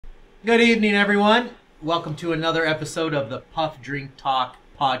Good evening, everyone. Welcome to another episode of the Puff Drink Talk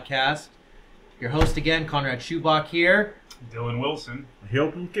podcast. Your host again, Conrad Schubach here. Dylan Wilson.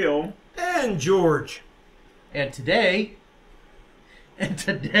 Hilton Kill. And George. And today,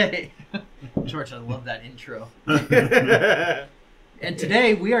 George, I love that intro. And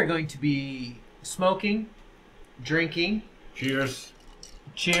today we are going to be smoking, drinking. Cheers.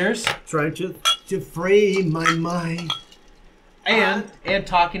 Cheers. Trying to free my mind. And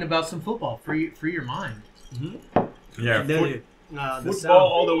talking about some football for your mind. Mm-hmm. Yeah, football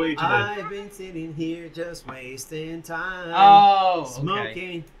all the way to the... I've been sitting here just wasting time. Oh, okay.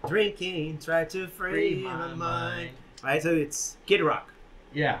 Smoking, drinking, try to free my mind. Right, so it's Kid Rock.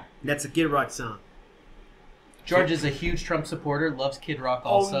 Yeah. That's a Kid Rock song. George is a huge Trump supporter, loves Kid Rock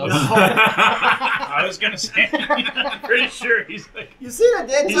also. Oh, no. I was going to say, I'm pretty sure he's like... You see that?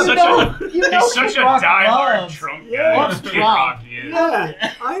 That's He's such a diehard Trump guy. Loves Kid Trump. Rock, yeah.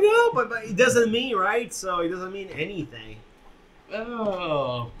 Yeah, I know, but it doesn't mean, right? So it doesn't mean anything.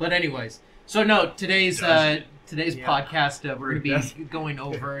 Oh, but anyways, so no, today's podcast we're going to be going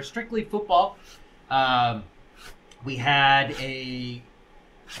over strictly football. We had a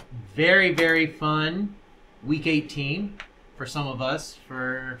very, very fun Week 18 for some of us.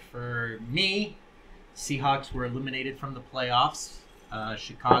 For me, Seahawks were eliminated from the playoffs.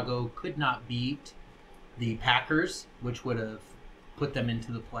 Chicago could not beat the Packers, which would have put them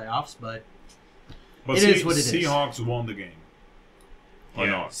into the playoffs, but it is what it is. Seahawks won the game. Or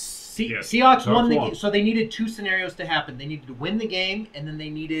Yeah. not? Yes. Seahawks won the won. game, so they needed two scenarios to happen. They needed to win the game, and then they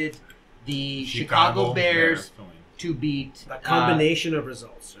needed the Chicago Bears to beat A combination of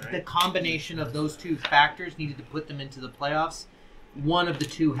results, right? the combination of those two factors needed to put them into the playoffs. One of the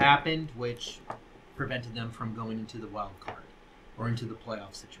two happened, which prevented them from going into the wild card or into the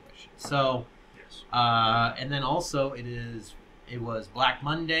playoff situation. So, Yes. and then also it was Black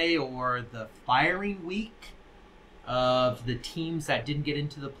Monday, or the firing week of the teams that didn't get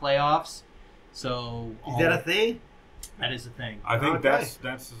into the playoffs. So Is that a thing? that is a thing. I think Okay.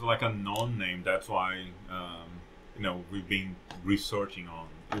 that's like a non-name. That's why we've been researching on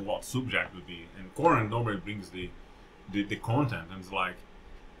what subject would be. And Corin normally brings the content, and it's like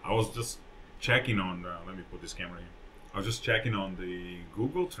I was just checking on. Let me put this camera in. I was just checking on the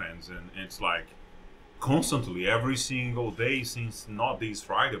Google Trends, and it's like constantly every single day since not this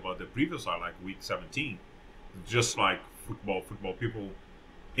Friday, but the previous are like week 17, just like football people,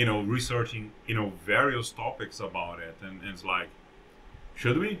 researching various topics about it, and it's like,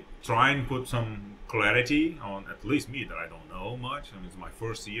 should we try and put some clarity on, at least me, that I don't know much, and it's my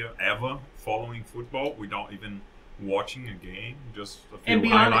first year ever following football without even watching a game, just a few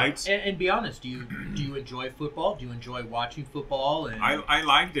highlights. And be honest, do you enjoy football? Do you enjoy watching football? And I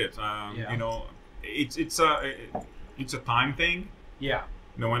liked it. Yeah. It's a time thing. yeah,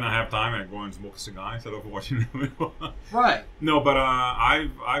 When I have time, I go and smoke a cigar instead of watching it. right. No, but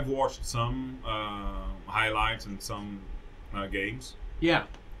I've watched some highlights and some games. Yeah,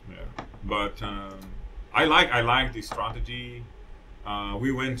 Yeah, but I like the strategy.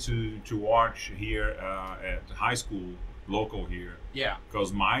 We went to watch here at high school, local here, yeah,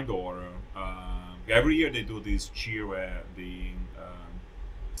 because my daughter every year they do this cheer where the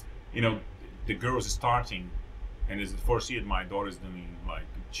girls is starting, and it's the first year my daughter's doing like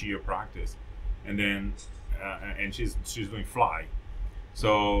cheer practice, and then and she's doing fly,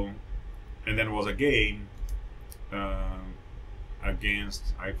 so and then it was a game against,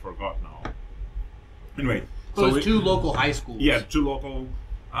 I forgot now. Anyway, so it's two local high schools. Yeah, two local.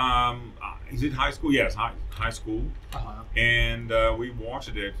 Is it high school? Yes, high school. Uh-huh. And we watched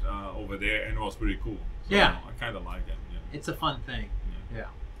it over there, and it was pretty cool. So Yeah. I kind of like it. Yeah. It's a fun thing. Yeah.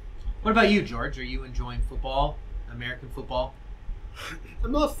 What about you, George? Are you enjoying football, American football?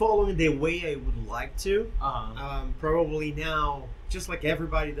 I'm not following the way I would like to. Uh-huh. Probably now, just like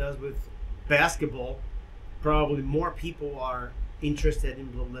everybody does with basketball, probably more people are interested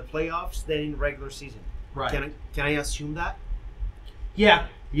in the playoffs than in regular season. Right. Can I assume that? Yeah.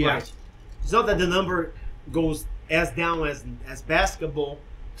 Yeah. Right. It's not that the number goes as down as basketball.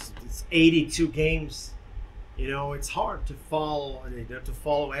 It's 82 games. It's hard to follow. You have to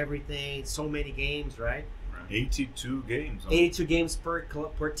follow everything. So many games, right? 82 games. 82 games per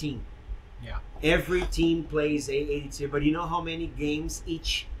team. Yeah. Every team plays 82. But you know how many games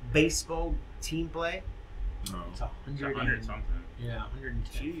each baseball team play? No. It's It's 100 100 something. Yeah,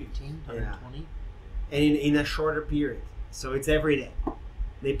 110, Jeez. 15, Yeah. 120. And in a shorter period. So it's every day.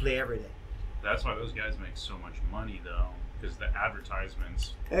 They play every day. That's why those guys make so much money, though, because the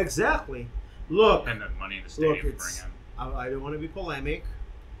advertisements Exactly. Look, and the money the stadium bring it's, in. I don't want to be polemic,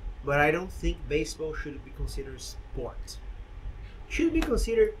 but I don't think baseball should be considered sport. Should be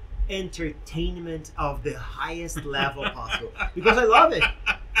considered entertainment of the highest level possible because I love it.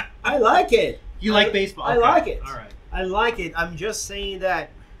 I like it. You like baseball? I Okay. like it. All right. I like it. I'm just saying that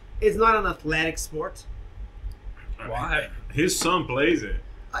it's not an athletic sport. Why? His son plays it.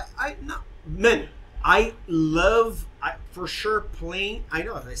 No, man. I love for sure playing. I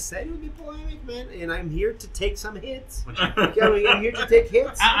know, as I said, it would be polemic, man, and I'm here to take some hits. Okay, I'm here to take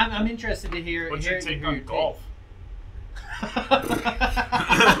hits. I'm interested to hear. What's your take hear on your golf? Do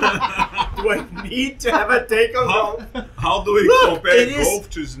I need to have a take on golf? How do we Look, compare it is- golf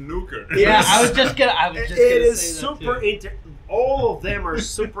to snooker? Yeah, I was just gonna. It is say super. that too. All of them are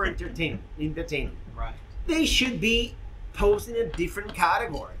super entertaining. Right. They should be posed in a different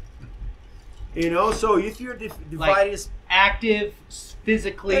category. You know, so if you're divided as Active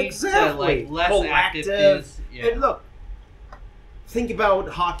physically exactly to like less active. collective, Yeah. and look, think about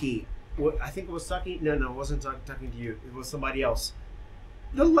hockey. I think it was talking. No, it wasn't talking to you. It was somebody else.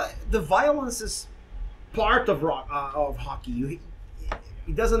 The violence is part of hockey.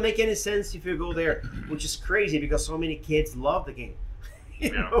 It doesn't make any sense if you go there, which is crazy because so many kids love the game.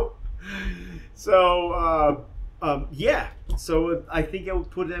 You know? So yeah. So I think I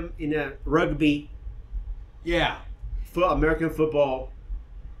would put them in a rugby, Yeah. American football,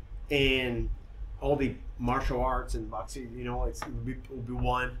 and all the martial arts and boxing. You know, it would be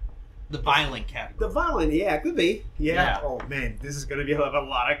one. The violent category. The violent, yeah, it could be. Yeah. Yeah. Oh man, this is gonna be a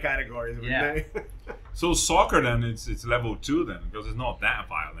lot of categories. Yeah. So soccer then it's level 2 then because it's not that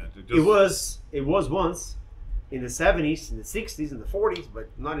violent. It was once in the 70s, in the 60s, in the 40s, but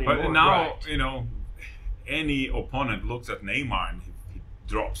not anymore. But now Right. you know, any opponent looks at Neymar and he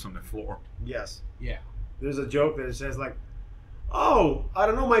drops on the floor. Yes. Yeah. There's a joke that says like, "Oh, I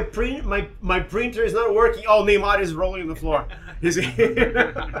don't know, my printer is not working. Oh, Neymar is rolling on the floor.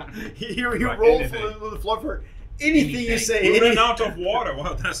 he Right, rolls anything. on the floor for anything you say. We ran anything. out of water.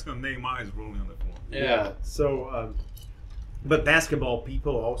 Well, that's when Neymar is rolling on the floor. Yeah. So, but basketball,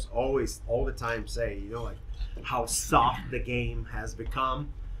 people always all the time say, you know, like how soft the game has become.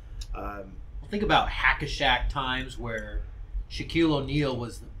 Think about hack-a-shack times where Shaquille O'Neal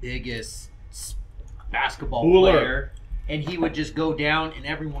was the biggest basketball Bowler. player, and he would just go down, and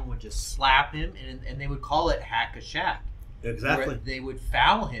everyone would just slap him, and they would call it hack-a-shack. Exactly. Where they would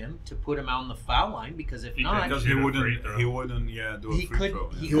foul him to put him out on the foul line because if not, Because Shoot he a wouldn't free throw. do a He free could- throw.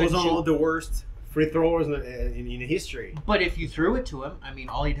 he He was could one shoot- of the worst free throwers in history. But if you threw it to him, I mean,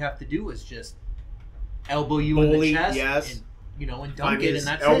 all he'd have to do was just elbow you in Bully, the chest, yes. and dunk Find it, his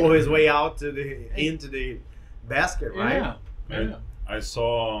and that's elbow it. his way out into the basket, right? Yeah. And Yeah. I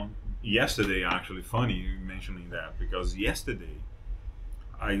saw yesterday, actually, funny you mentioning that because yesterday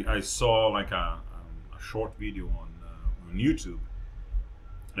I saw like a short video on YouTube,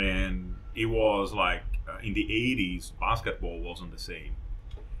 and it was like in the 80s basketball wasn't the same.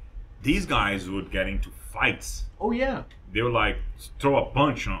 These guys would get into fights. Oh yeah. They would like throw a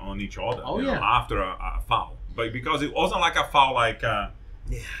punch on each other Oh, you know, yeah. after a foul, but because it wasn't like a foul like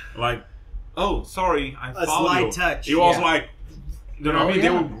oh sorry I A fouled slight you. touch, It was yeah. like, you know what Oh, I mean? They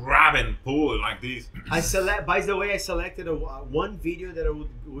yeah. would grab and pull it like this. By the way, I selected one video that I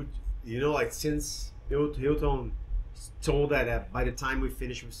would like since Hilton told that by the time we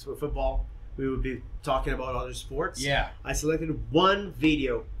finish with football, we would be talking about other sports. Yeah. I selected one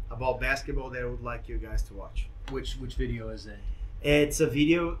video about basketball that I would like you guys to watch. Which video is it? It's a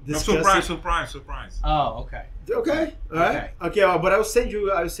video No, discussing. surprise. Oh, okay. Okay, all right, okay. But I'll send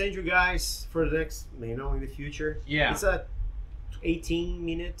you guys for the next, in the future. Yeah. It's a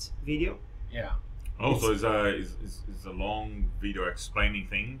 18-minute video. Yeah. Oh, so it's a long video explaining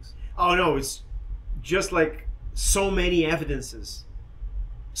things. Oh no, it's just like so many evidences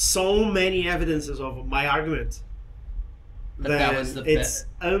of my argument That was the it's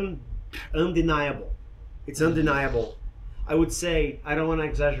undeniable. It's undeniable. I would say, I don't want to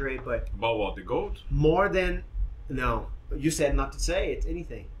exaggerate, but About what, the goat? more than no. You said not to say it.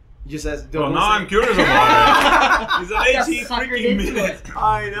 Anything. You just said. Well, don't now say I'm it. curious about it. It's Got an 18 suckered freaking into minutes.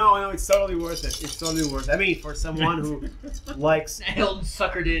 I know. It's totally worth it. It's totally worth it. I mean, for someone who likes. Hilton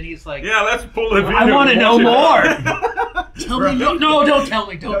suckered in. He's like, Yeah, let's pull the video. I want to and know watch it. more. Tell me, no, don't tell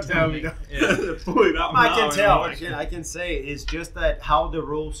me, don't tell me. no. Yeah. Pull it up I now can and tell. watch it. I can say it's just that how the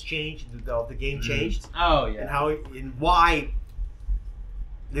rules changed, the game changed, Oh and yeah. how and why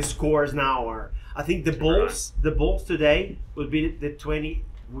the scores now are. I think the Bulls today would be the 20,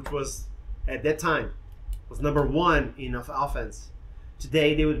 which was at that time was number 1 in offense.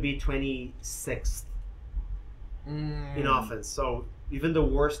 Today they would be 26th in offense. So even the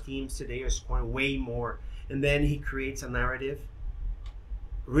worst teams today are scoring way more. And then he creates a narrative,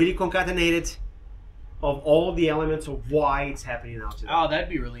 really concatenated, of all the elements of why it's happening now today. Oh, that'd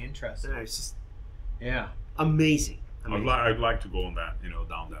be really interesting. And it's just Yeah. amazing. I'd like to go on that,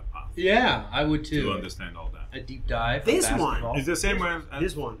 down that path Yeah, I would too. to understand all that. A deep dive. This of one basketball. It's the same way as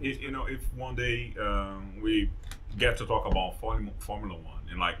This one. if one day we get to talk about Formula One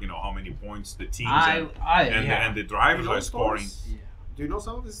and how many points the teams yeah. and the drivers are scoring. Yeah. Do you know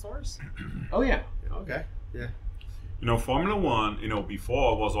some of the stories? Oh yeah. Okay. Yeah. Formula One,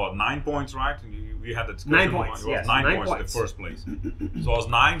 before was 9 points, right? We had the discussion. 9 points. It was Yes, 9 9 points in the points. first place. So it was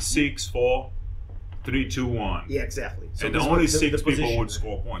 9, 6, 4, 3, 2, 1. Yeah, exactly. So And this only was the 6 people position. would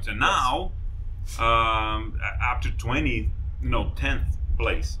score points. And now, after 20, 10th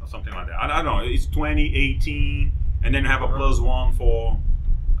place or something like that. I don't know. It's 20, 18, and then you have a +1 for,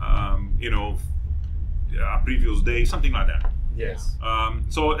 a previous day, something like that. Yes.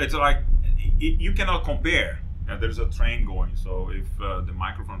 So it's like you cannot compare. There's a train going, so if the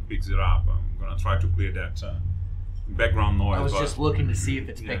microphone picks it up, I'm gonna try to clear that background noise. I was but just looking to see if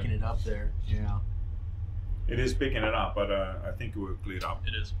it's Yeah. picking it up there. Yeah. it is picking it up, but I think it will clear it up.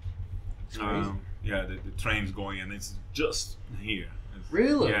 It is. Yeah, the train's going, and it's just here.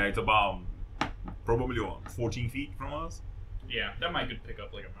 Really? Yeah, it's about probably 14 feet from us. Yeah, that might could pick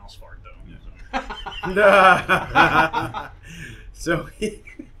up like a mouse fart though. Yeah. So If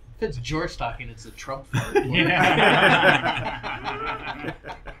it's George talking, it's a Trump fart. Yeah.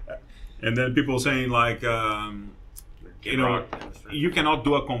 And then people saying like, you cannot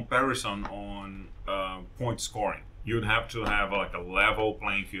do a comparison on point scoring. You'd have to have like a level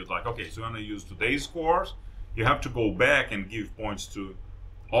playing field. Like, okay, so I'm gonna use today's scores. You have to go back and give points to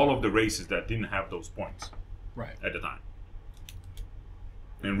all of the races that didn't have those points Right. at the time,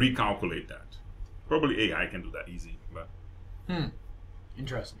 and recalculate that. Probably AI can do that easy, but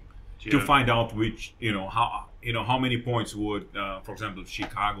Interesting. to find out which how many points would, for example,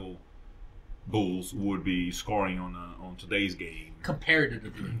 Chicago Bulls would be scoring on today's game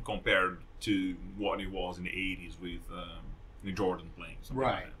Comparatively. compared to what it was in the 80s with Jordan playing. something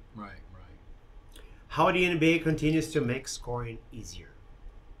like Right. that. Right. how the NBA continues to make scoring easier.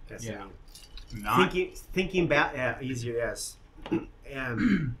 That's Yeah. Not, thinking back, easier. Yes.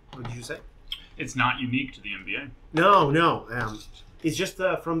 What did you say? it's not unique to the NBA. No. It's just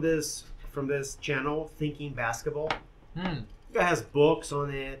from this channel, Thinking Basketball. Hmm. Guy has books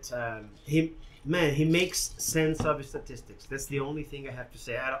on it. He makes sense of statistics. That's the only thing I have to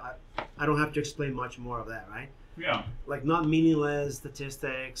say. I don't have to explain much more of that, right? Yeah. Like not meaningless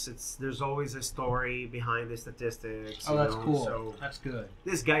statistics. There's always a story behind the statistics. Oh, that's cool. So That's good.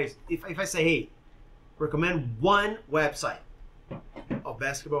 this guy, if I say, hey, recommend one website of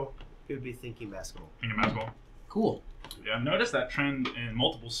basketball, it would be Thinking Basketball. Thinking basketball. Cool. Yeah, I've noticed that trend in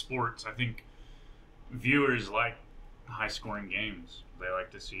multiple sports. I think viewers like high-scoring games. They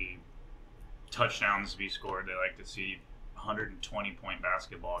like to see touchdowns be scored. They like to see 120-point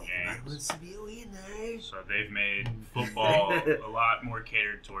basketball games. So they've made football a lot more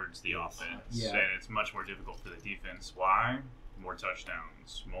catered towards the offense. Yeah. And it's much more difficult for the defense. Why? More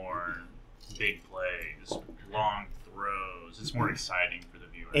touchdowns, more big plays, long throws. It's more exciting for the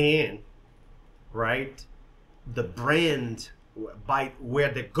viewer. And right, the brand by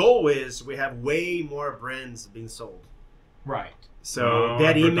where the goal is, we have way more brands being sold. Right. So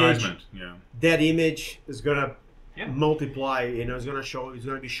that image Yeah. is gonna Yeah. multiply. It's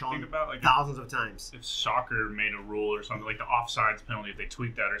gonna be shown Think about like thousands of times. if soccer made a rule or something like the offsides penalty, if they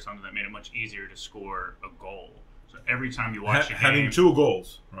tweaked that or something that made it much easier to score a goal. So every time you watch a game, Having 2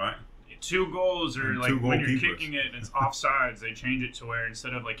 goals, right? 2 goals or And like 2 when you're goalkeepers. kicking it and it's offsides, they change it to where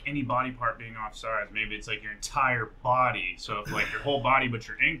instead of like any body part being offsides, maybe it's like your entire body. So if like your whole body but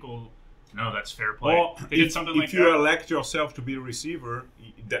your ankle, no, that's fair play. Well, they did something like if you that. elect yourself to be a receiver,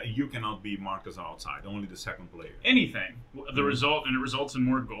 that you cannot be marked as outside. Only the second player. Anything, the result and it results in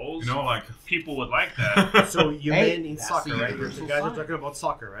more goals. Like People would like that. So you Hey, mean in that's soccer, the right? universal You guys are sign. talking about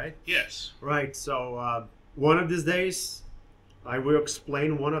soccer, right? Yes. Right. So one of these days, I will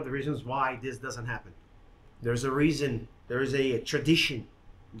explain one of the reasons why this doesn't happen. There's a reason. There is a tradition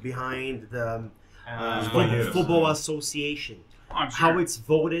behind the Football Association. I'm sure. How it's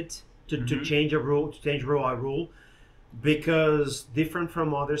voted to change a rule, because different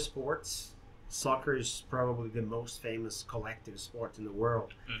from other sports, soccer is probably the most famous collective sport in the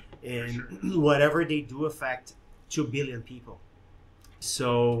world, and whatever they do affect 2 billion people.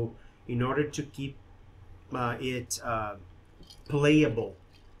 So in order to keep it playable,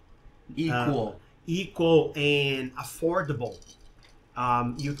 equal and affordable,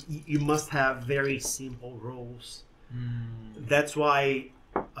 you must have very simple rules. That's why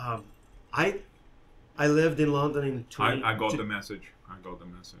I lived in London in 20. I got the message.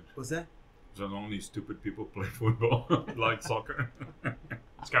 What's that? Just only stupid people play football like soccer.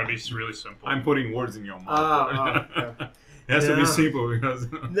 It's got to be really simple. I'm putting words in your mouth. Okay. It has to be simple because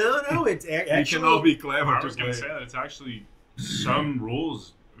No, it's actually... you cannot be clever. I was going to say that it's actually some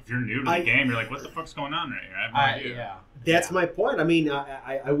rules. If you're new to the game, you're like, what the fuck's going on right here? I have no idea. Yeah. That's my point. I mean,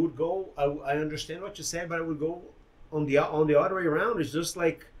 I would go. I understand what you said, but I would go on the other way around. It's just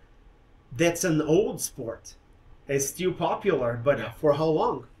like that's an old sport. It's still popular, but for how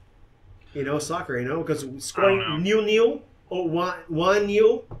long? Soccer. Because scoring 0-0 or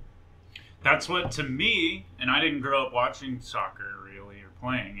 1-0. That's what, to me, and I didn't grow up watching soccer really or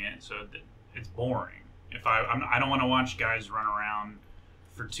playing it, so it's boring. If I don't want to watch guys run around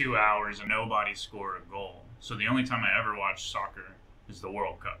for 2 hours and nobody score a goal. So the only time I ever watch soccer is the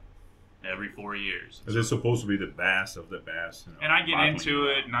World Cup, every 4 years. It's supposed to be the best of the best. And I get into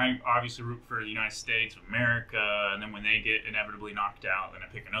it, and I obviously root for the United States of America, and then when they get inevitably knocked out, then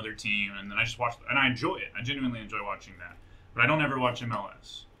I pick another team, and then I just watch, and I enjoy it. I genuinely enjoy watching that. But I don't ever watch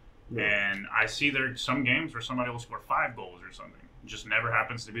MLS. Yeah. And I see there some games where somebody will score 5 goals or something. It just never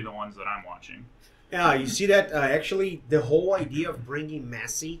happens to be the ones that I'm watching. Yeah, you see that actually the whole idea of bringing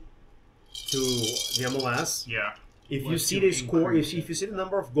Messi to the MLS. Yeah. If you see the score, if you see the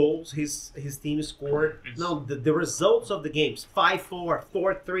number of goals his team scored, the results of the games 5-4,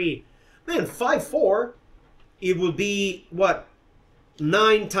 4-3, man, 5-4, it would be what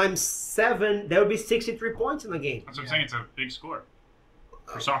 9 times 7. That would be 63 points in the game. That's what I'm saying. It's a big score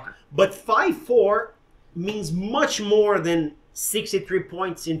for soccer. But 5-4 means much more than 63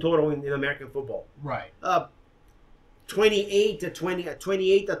 points in total in American football. Right. 28 to 20,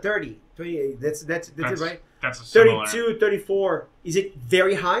 28 to 30. 28, that's it, right? That's a similar. 32, 34. Is it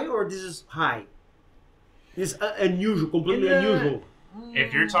very high or this is high? This is unusual, completely unusual.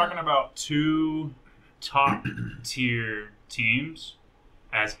 If you're talking about 2 top-tier teams,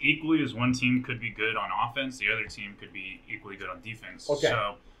 as equally as one team could be good on offense, the other team could be equally good on defense. Okay.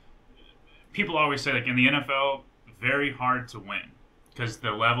 So people always say, like, in the NFL, very hard to win because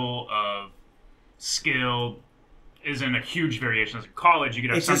the level of skill isn't a huge variation. As in college, you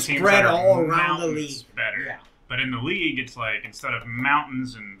could have some teams spread that are all around the league better. Yeah. But in the league, it's like instead of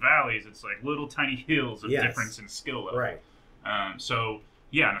mountains and valleys, it's like little tiny hills of difference in skill level. Right. So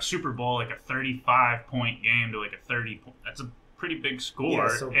yeah, in a Super Bowl, like a 35-point game to like a 30. That's a pretty big score.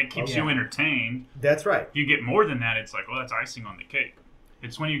 Yeah, so, it keeps you entertained. That's right. If you get more than that, it's like, well, that's icing on the cake.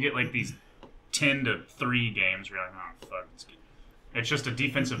 It's when you get like these 10-3 games where you're like, oh fuck, it's just a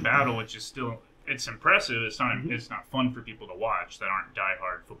defensive battle, which is still it's impressive. It's not fun for people to watch that aren't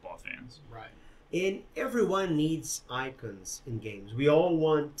diehard football fans. Right. And everyone needs icons in games. We all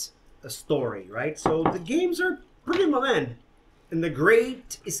want a story, right? So the games are pretty much in the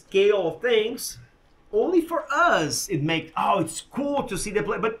great scale of things. Only for us, it's cool to see the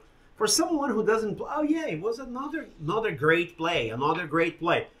play. But for someone who doesn't play, it was another great play,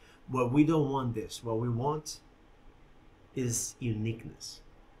 Well, we don't want this. What we want is uniqueness.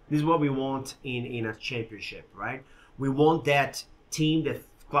 This is what we want in a championship, right? We want that team that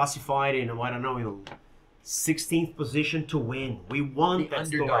classified in, 16th position to win. We want that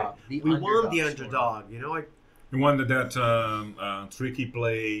underdog. story. We want the underdog. Story. You want that tricky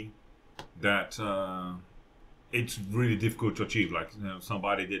play that it's really difficult to achieve. Like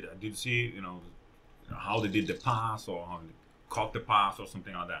somebody did you see how they did the pass or how they caught the pass or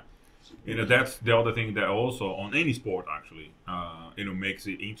something like that. That's the other thing that also on any sport actually makes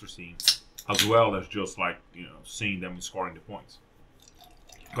it interesting, as well as just like seeing them scoring the points.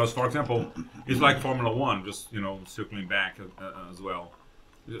 Because for example, it's like Formula One, just circling back as well.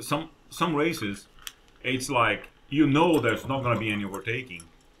 Some races, it's like there's not going to be any overtaking,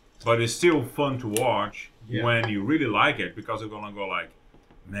 but it's still fun to watch when you really like it, because you're going to go like,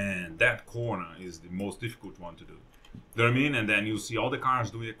 man, that corner is the most difficult one to do. You know what I mean? And then you see all the cars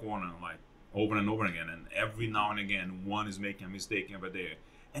doing the corner like over and over again, and every now and again one is making a mistake over there,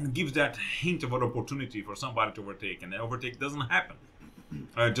 and it gives that hint of an opportunity for somebody to overtake, and the overtake doesn't happen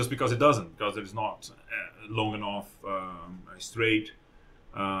just because it doesn't, because it is not long enough straight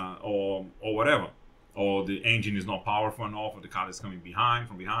or whatever, or the engine is not powerful enough, or the car is coming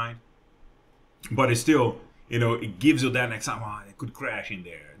from behind. But it's still, it gives you that example. It could crash in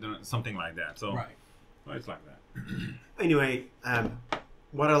there, something like that. So right. Well, it's like that. Anyway,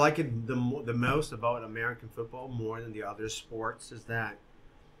 what I like the most about American football, more than the other sports, is that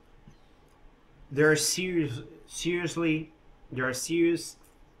there are serious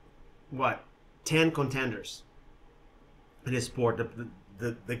 10 contenders in this sport.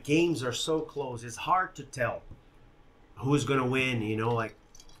 The games are so close. It's hard to tell who's going to win,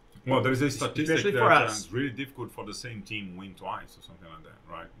 Well, there's a statistic especially that for us. It's really difficult for the same team win twice or something like that,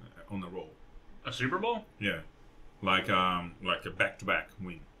 right? On a roll. A Super Bowl? Yeah, like a back-to-back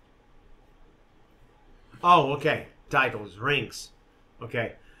win. Oh, okay. Titles, rings.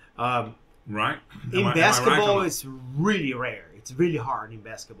 Okay. Right? In Am I basketball, right? it's really rare. It's really hard in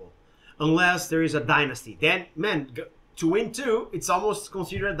basketball, unless there is a dynasty. Then, man, to win two, it's almost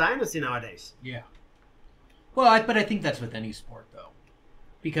considered a dynasty nowadays. Yeah. Well, but I think that's with any sport, though,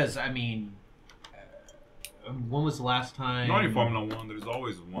 because I mean, when was the last time? Not in Formula One. There's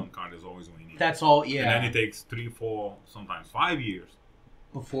always one car that's always winning. That's all. Yeah. And then it takes 3, 4, sometimes 5 years.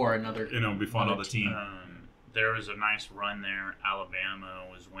 Before another. Before another team. There was a nice run there. Alabama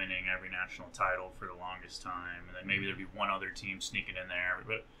was winning every national title for the longest time, and then maybe there'd be one other team sneaking in there.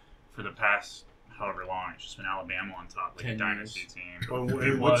 But for the past however long, it's just been Alabama on top, like a dynasty team.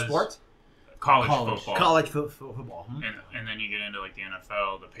 In what sport? College football. College football. And then you get into like the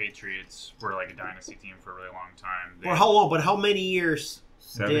NFL. The Patriots were like a dynasty team for a really long time. For how long? But how many years?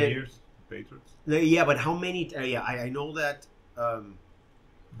 7 years, Patriots. Yeah, but how many? I know that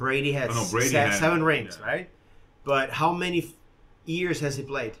Brady has had 7 rings, right? But how many years has he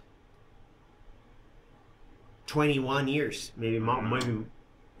played? 21 years, maybe. Maybe.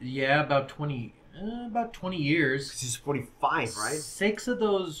 Yeah, about 20. About 20 years. He's 45, right? 6 of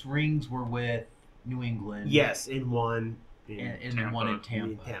those rings were with New England. Yes, in one. And then one in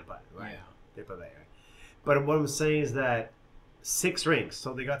Tampa. In Tampa, right? Yeah. Tampa Bay, right? But what I'm saying is that 6 rings.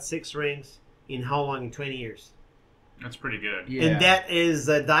 So they got 6 rings in how long? In 20 years. That's pretty good. Yeah. And that is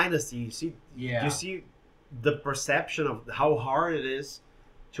a dynasty. You see? Yeah. You see the perception of how hard it is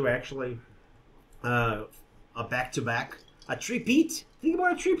to actually a back-to-back, a three-peat. Think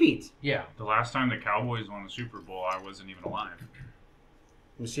about a three-peat. Yeah. The last time the Cowboys won the Super Bowl, I wasn't even alive.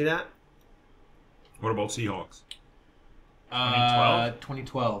 You see that? What about Seahawks?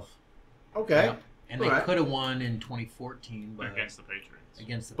 2012. Okay. Yeah. And they Alright. could have won in 2014, but Against the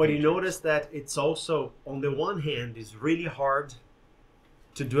Patriots. But Patriots. you notice that it's also, on the one hand, it's really hard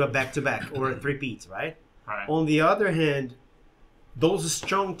to do a back-to-back or a three-peat, right? Right. On the other hand, those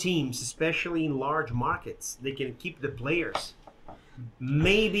strong teams, especially in large markets, they can keep the players.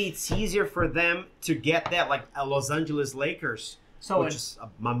 Maybe it's easier for them to get that, like a Los Angeles Lakers, which is a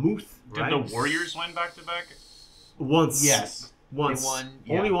mammoth, Did right? the Warriors win back-to-back? Once. Yes. Once. They won,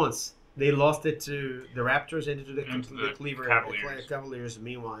 Only yeah. once. They lost it to the Raptors and to the Cavaliers. Cavaliers,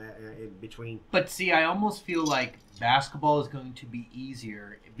 meanwhile, in between. But see, I almost feel like basketball is going to be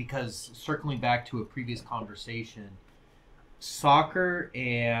easier because, circling back to a previous conversation, soccer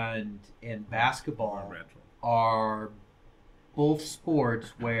and basketball are both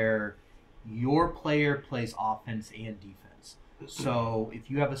sports where your player plays offense and defense. So if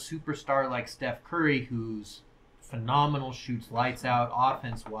you have a superstar like Steph Curry who's phenomenal, shoots lights out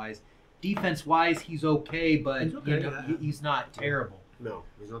offense-wise, defense-wise he's okay, but He's okay, yeah. he's not terrible. No,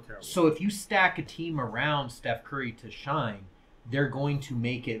 he's not terrible. So if you stack a team around Steph Curry to shine, they're going to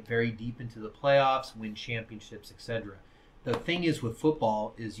make it very deep into the playoffs, win championships, etc. The thing is with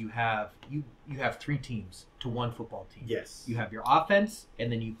football is you have 3 teams to one football team. Yes. You have your offense,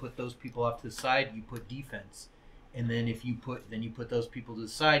 and then you put those people off to the side. You put defense, and then you put those people to the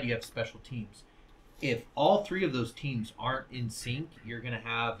side. You have special teams. If all 3 of those teams aren't in sync, you're going to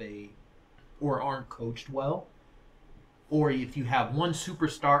have or aren't coached well, or if you have one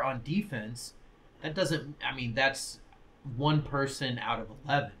superstar on defense, that's one person out of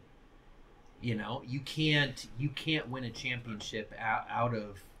 11. You know, you can't win a championship out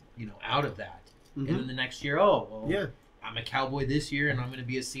of that. Mm-hmm. And then the next year, I'm a Cowboy this year, and I'm going to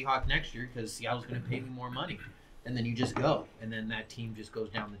be a Seahawk next year because Seattle's going to pay me more money. And then you just go, and then that team just goes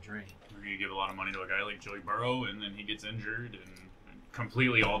down the drain. You give a lot of money to a guy like Joey Burrow, and then he gets injured and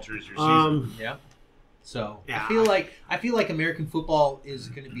completely alters your season. Yeah. So Yeah. I feel like American football is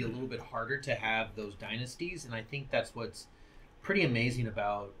going to be a little bit harder to have those dynasties, and I think that's what's pretty amazing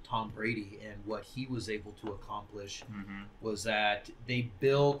about Tom Brady and what he was able to accomplish was that they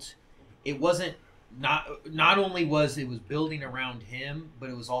built. It wasn't not only was it was building around him, but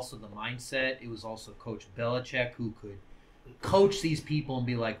it was also the mindset. It was also Coach Belichick who could coach these people and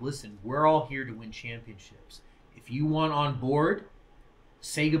be like, listen, we're all here to win championships. If you want on board,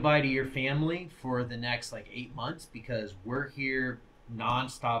 say goodbye to your family for the next 8 months because we're here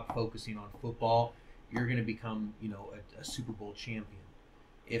nonstop focusing on football. You're going to become, a Super Bowl champion.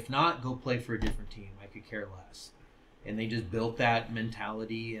 If not, go play for a different team. I could care less. And they just built that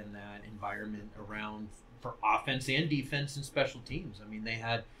mentality and that environment around for offense and defense and special teams. I mean, they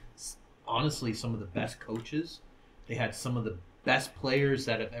had, honestly, some of the best coaches. They had some of the best players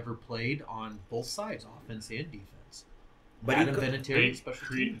that have ever played on both sides, offense and defense. But Adam Vinatieri, special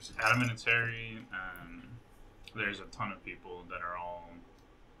teams. Adam Vinatieri, there's a ton of people that are all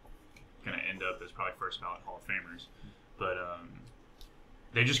going to end up as probably first ballot Hall of Famers. But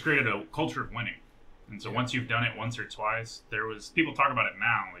they just created a culture of winning. And so once you've done it once or twice, people talk about it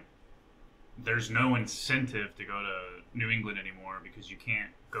now, like there's no incentive to go to New England anymore because you can't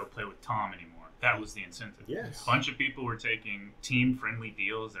go play with Tom anymore. That was the incentive. Yes. A bunch of people were taking team-friendly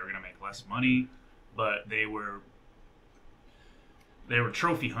deals. They were going to make less money, but they were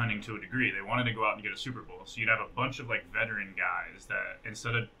trophy hunting to a degree. They wanted to go out and get a Super Bowl. So you'd have a bunch of like veteran guys that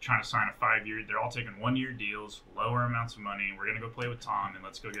instead of trying to sign a 5-year, they're all taking 1-year deals, lower amounts of money. We're going to go play with Tom and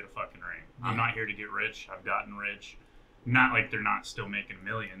let's go get a fucking ring. Yeah. I'm not here to get rich. I've gotten rich. Not like they're not still making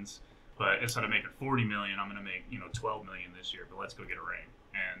millions, but instead of making 40 million, I'm going to make, 12 million this year, but let's go get a ring.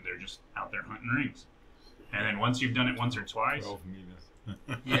 And they're just out there hunting rings. And then once you've done it once or twice, 12 million.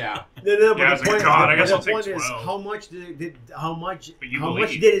 Yeah. No, but yeah, the point, God, I guess the I'll take point is 12. how much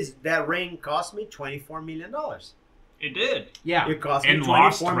believe. did that ring cost me? $24 million. It did. Yeah. It cost me And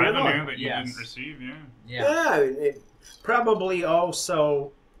lost $24 million. revenue that you Yes. didn't receive, yeah. Yeah. It probably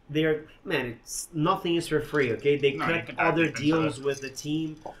also it's nothing is for free. Okay, they No, you cut can other dive deep into deals that. with the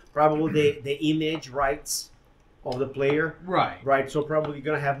team. Probably the image rights of the player. Right. So probably you're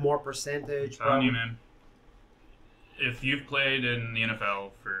gonna have more percentage. I'm telling you, man. If you've played in the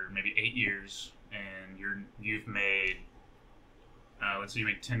NFL for maybe 8 years and you've made, let's say you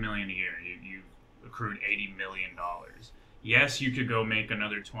make $10 million a year, you've accrued $80 million. Yes, you could go make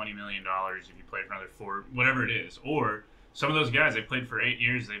another $20 million if you played for another 4, whatever it is. Or some of those guys, they played for 8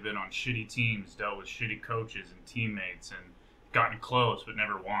 years, they've been on shitty teams, dealt with shitty coaches and teammates, and gotten close but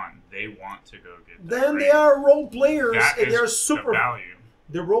never won. They want to go get that Then ring. they are role players, That and is they're the super. value.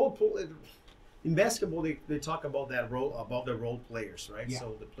 The role in basketball, they talk about the role players, right? Yeah.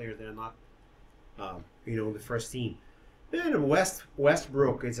 So the player they're not, the first team. And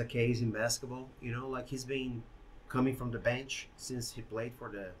Westbrook is a case in basketball. Like he's been coming from the bench since he played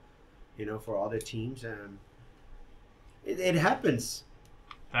for for other teams, and it happens.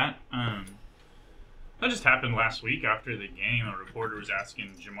 That just happened last week after the game. A reporter was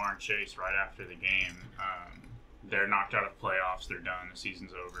asking Jamar Chase right after the game. They're knocked out of playoffs. They're done. The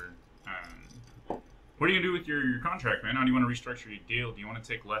season's over. What are you going to do with your contract, man? How do you want to restructure your deal? Do you want to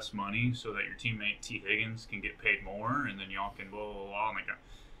take less money so that your teammate T. Higgins can get paid more, and then y'all can blah, blah, blah?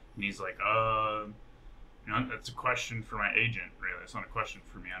 And he's like, that's a question for my agent, really. It's not a question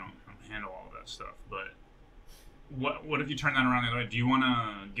for me. I don't handle all of that stuff. But what if you turn that around the other way? Do you want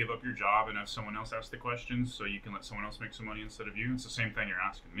to give up your job and have someone else ask the questions so you can let someone else make some money instead of you? It's the same thing you're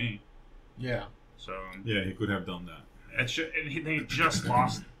asking me. Yeah. So Yeah, he could have done that. they just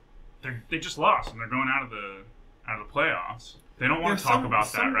lost. They just lost, and they're going out of the playoffs. They don't want to talk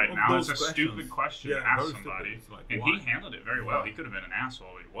about that right now. It's a stupid question to ask somebody, and why? he handled it very well. He could have been an asshole,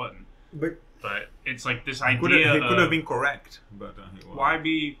 he wasn't. But it's like this He idea. could have been correct, but he wasn't. Why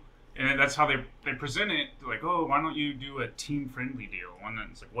be? And that's how they present it. They're like, oh, why don't you do a team-friendly deal? One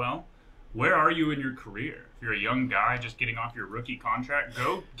that's like, well, where are you in your career? If you're a young guy just getting off your rookie contract,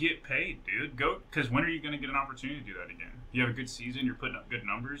 go get paid, dude. Go, because when are you going to get an opportunity to do that again? You have a good season, you're putting up good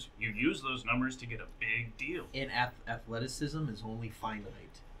numbers, you use those numbers to get a big deal. And athleticism is only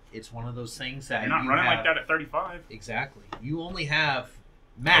finite. It's one of those things that You're not running like that at 35. Exactly. You only have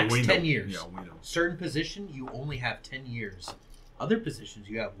max 10 years. Yeah, window. Certain position, you only have 10 years. Other positions,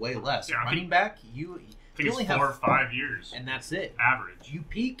 you have way less. Yeah, Running back, you I think only it's 4 or have 5 years and that's it. average. You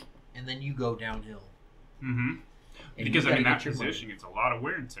peak, and then you go downhill. Mm-hmm. And Because you I mean gotta that get your money. position gets a lot of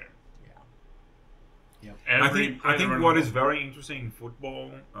wear and tear. Yeah. I think what is very interesting in football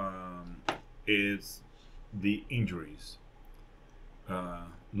is the injuries.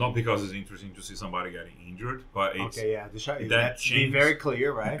 Not because it's interesting to see somebody getting injured, but it's That's changed. very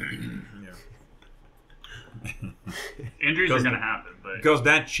clear, right? Injuries are going to happen, but because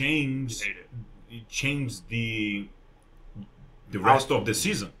that you changed. hate it. It changed the rest of the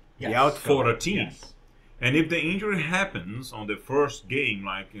season The outcome. for a team. Yes. And if the injury happens on the first game,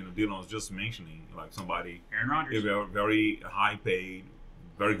 like Dylan was just mentioning, like somebody Aaron Rodgers. a very high paid,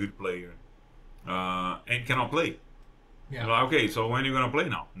 very good player, and cannot play. Yeah. You're like, okay, so when are you gonna play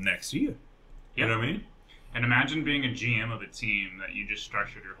now? Next year. You know what I mean? And imagine being a GM of a team that you just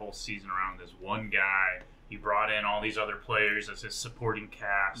structured your whole season around this one guy. You brought in all these other players as his supporting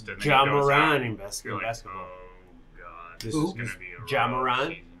cast, and then Ja he goes Morant out, in you're basketball. like, oh god, this Who? is going to be a Ja rough Morant?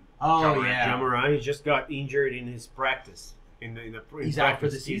 season. Oh, Ja Morant. yeah. Ja Morant, he just got injured in his practice. In He's out for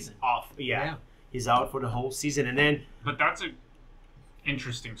the practice. season. He's off. Yeah. He's out for the whole season, and then But that's a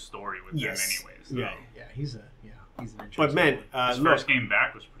interesting story with Yes. them, anyways. though. Yeah. Yeah, he's an interesting but man, His look, first game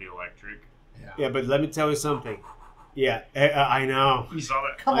back was pretty electric. yeah, but let me tell you something. Yeah, I know. You saw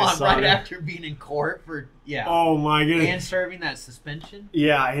that? Come I on, saw right that. after being in court for Oh my goodness. and serving that suspension.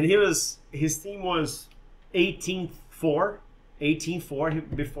 Yeah, and his team was 18-4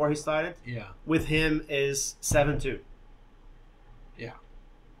 before he started. Yeah. With him is 7-2.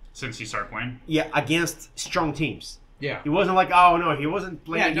 Since he started playing? Yeah, against strong teams. Yeah. He wasn't like, oh no, he wasn't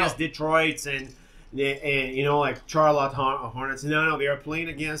playing Yeah, no. against Detroit's and you know, like Charlotte Hornets. No, they are playing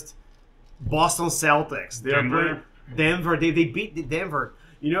against Boston Celtics. They Denver. are playing Denver. They beat the Denver.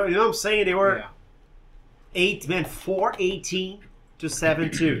 You know what I'm saying? They were 4-18 to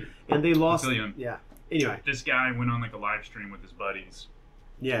 7-2, and they lost. Yeah. Anyway. This guy went on like a live stream with his buddies.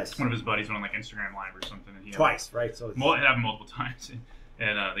 Yes. One of his buddies went on like Instagram Live or something. And he Twice, right? So it happened multiple times.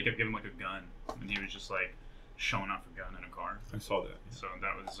 And they kept giving him like a gun. And he was just like showing off a gun in a car. I saw that. So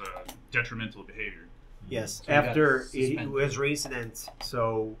that was detrimental behavior. yes. So he got After it suspended. was reincident,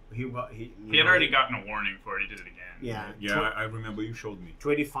 so he He had already gotten a warning for it. He did it again. Yeah. Yeah, I remember you showed me.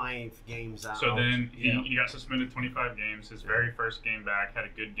 25 games out. So then he got suspended 25 games. His very first game back, had a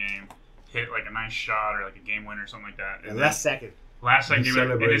good game, hit like a nice shot or like a game winner or something like that. And And last second. last second His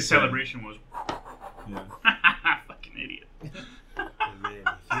game, and his celebration. celebration was Yeah. fucking idiot.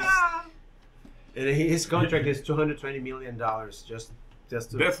 And his contract is $220 million. Just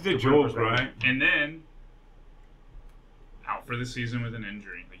to That's the to joke, put it right? And then out for the season with an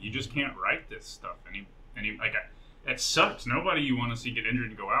injury. Like you just can't write this stuff. And he like it sucks. Nobody you want to see get injured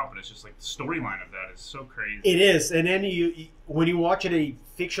and go out, but it's just like the storyline of that is so crazy. It is, and then when you watch a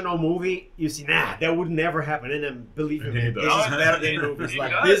fictional movie, you see, that would never happen. And then believe me, And then man, it this does. is better than movies. It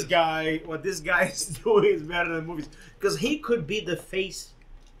Like does. this guy, what this guy is doing is better than movies because he could be the face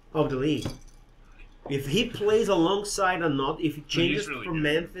of the league if he plays alongside or not. If he changes really from good.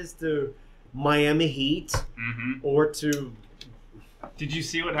 Memphis to Miami Heat Mm-hmm. or to Did you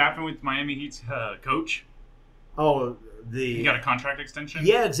see what happened with Miami Heat's coach? He got a contract extension.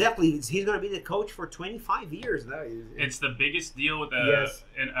 yeah, exactly. He's going to be the coach for 25 years. That is, It's the biggest deal with Yes.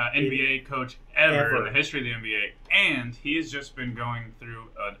 an NBA coach ever in Ever. the history of the NBA, and he has just been going through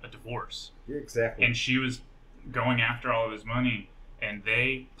a divorce, exactly. and she was going after all of his money, and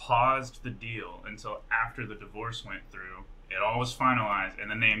they paused the deal until after the divorce went through. It all was finalized,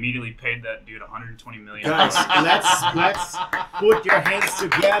 and then they immediately paid that dude $120 million. Guys, let's put your hands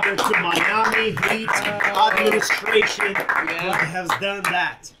together to Miami Heat administration that has done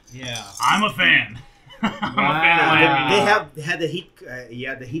that. Yeah. I'm a fan. I'm a fan of Wow. Miami. They have had the Heat,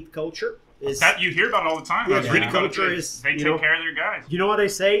 the Heat culture is. That you hear about it all the time. Yeah, I was the reading Heat about culture it. is, They you take know- care of their guys. You know what I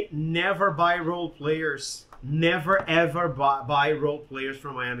say? Never buy role players. Never ever buy role players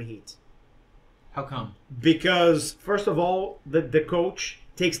from Miami Heat. How come? Because first of all, the coach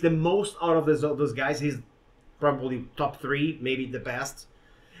takes the most out of those guys. He's probably top 3, maybe the best.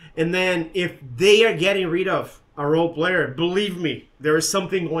 And then if they are getting rid of a role player, believe me, there is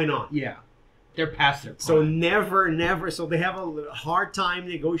something going on. Yeah. They're past their So prime. never. So they have a hard time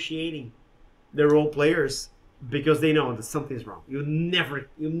negotiating the role players because they know that something's wrong. You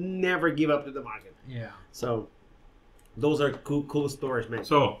never give up to the market. Yeah. So those are cool stories, man.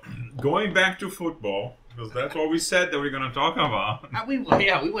 So, going back to football, because that's what we said that we're going to talk about. We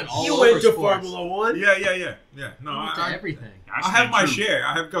went all You over went to sports. Formula One. Yeah. No, We went to everything. I have my True. share.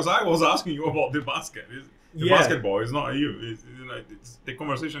 Because I was asking you about the basket. The Yeah. basketball is not you. It's the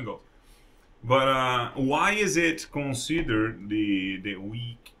conversation goes. But why is it considered the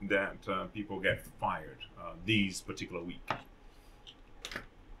week that people get fired? These particular week.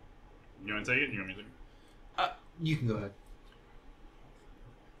 You want to take it? You want me to take it? You can go ahead.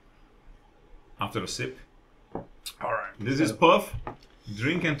 After a sip. All right. This is Puff.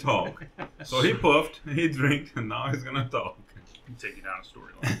 Drink and talk. So he puffed, he drank, and now he's gonna talk. Take you down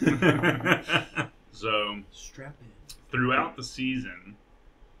a storyline. So, Strap in. throughout the season,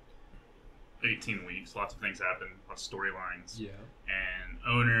 18 weeks, lots of things happen, lots of storylines. Yeah. And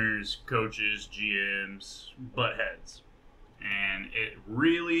owners, coaches, GMs, butt heads. And it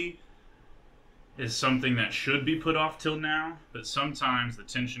really is something that should be put off till now, but sometimes the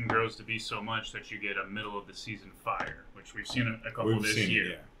tension grows to be so much that you get a middle of the season fire, which we've seen a couple We've this seen year. it,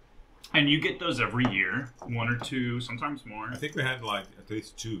 yeah. And you get those every year, 1 or 2, sometimes more. I think we had like at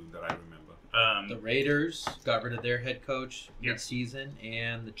least 2 that I remember. The Raiders got rid of their head coach Yeah. mid-season,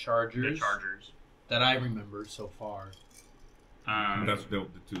 and the Chargers. The Chargers. That I remember so far. That's the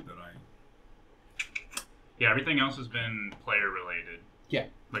 2 that I... Yeah, everything else has been player related. Yeah.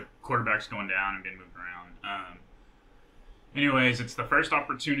 Like quarterbacks going down and being moved around. Anyways, it's the first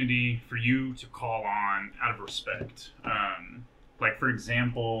opportunity for you to call on out of respect. Like, for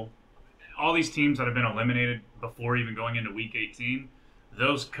example, all these teams that have been eliminated before even going into week 18,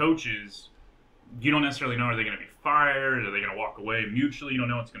 those coaches you don't necessarily know, are they going to be fired? Are they going to walk away mutually? You don't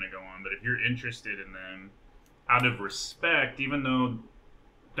know what's going to go on. But if you're interested in them, out of respect, even though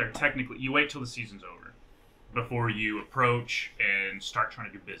they're technically, you wait till the season's over before you approach and start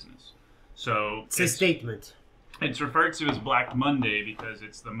trying to do business. So it's a statement. It's referred to as Black Monday because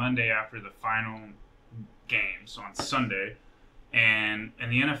it's the Monday after the final game, so on Sunday. And in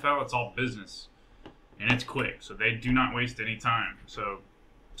the NFL, it's all business, and it's quick, so they do not waste any time. So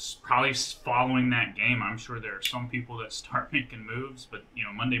probably following that game, I'm sure there are some people that start making moves, but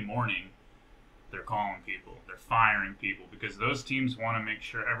Monday morning, they're calling people, they're firing people, because those teams want to make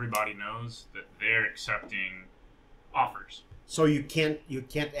sure everybody knows that they're accepting offers. So you can't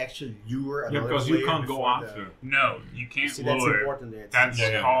actually lure another because player you can't go before after. No, you can't See, lure. that's important. That's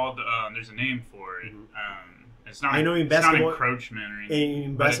Yeah. called. There's a name for it. It's not. I know in it's basketball- not encroachment or anything.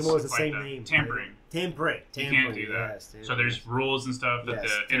 In but basketball, it's the like same that. name. Tampering. Tampering. You can't do that. Yes, So there's rules and stuff that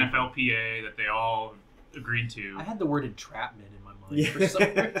Yes, the NFLPA that they all agreed to. I had the word entrapment in my mind Yeah. for some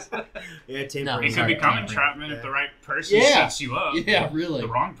reason. Yeah, tampering. No, It could Sorry, become tampering. entrapment Yeah. if the right person Yeah. sets you up. Yeah, really. The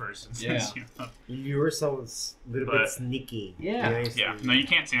wrong person sets you up. Lure someone's a little bit But- sneaky. Yeah. Yeah, no, you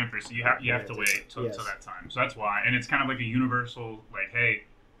can't tamper. So you have to wait till Yes. that time. So that's why, and it's kind of like a universal, like, hey,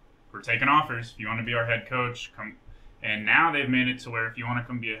 we're taking offers. If you want to be our head coach, come. And now they've made it to where if you want to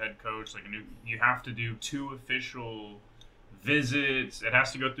come be a head coach, you have to do 2 official visits. It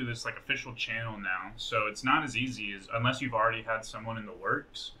has to go through this like official channel now. So it's not as easy as, unless you've already had someone in the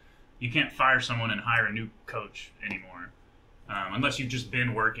works, you can't fire someone and hire a new coach anymore. Unless you've just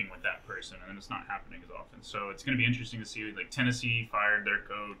been working with that person, and then it's not happening as often. So it's going to be interesting to see. Like Tennessee fired their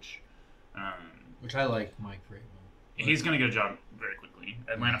coach. Which I like Mike Vrabel. He's going to get a job very quickly.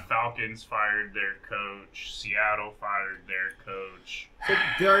 Atlanta Falcons fired their coach. Seattle fired their coach. So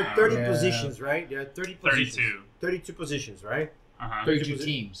there are 30 Yeah. positions, right? There are 30 positions. 32. 32 positions, right? Uh-huh. 32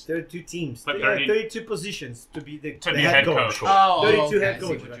 teams. 32 teams. But There are 30 32 positions to be the be a head coach. Oh, 32 okay, head I see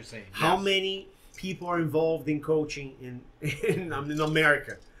coaches, what right? you're saying. How Yes. many people are involved in coaching in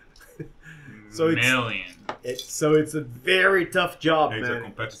America? So it's- Million. It's a very tough job, It's a man.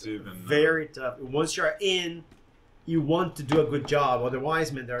 competitive and Very tough. Once you're in, you want to do a good job.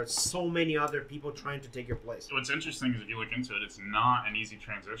 Otherwise, man, there are so many other people trying to take your place. What's interesting is if you look into it, it's not an easy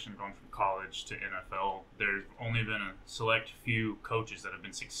transition going from college to NFL. There's only been a select few coaches that have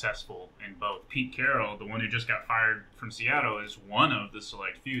been successful in both. Pete Carroll, the one who just got fired from Seattle, is one of the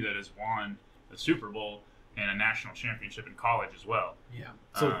select few that has won a Super Bowl and a national championship in college as well. Yeah.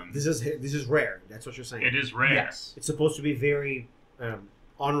 So this is rare. That's what you're saying. It is rare. Yes. It's supposed to be very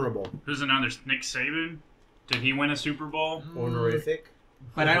honorable, Who's another? Nick Saban? Did he win a Super Bowl? honorific.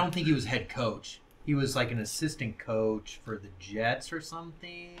 But I don't think he was head coach. He was like an assistant coach for the Jets or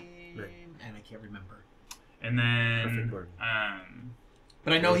something, Right. and I can't remember. And Perfect then, word.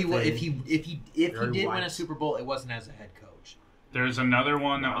 But I know he was. Everything If he did very win a wise. Super Bowl, it wasn't as a head coach. there's another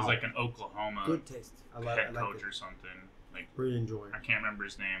one that was Wow. like an Oklahoma Good taste. I like head coach it. or something. Like Really enjoy it. I can't remember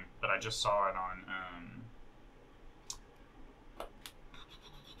his name, but I just saw it on.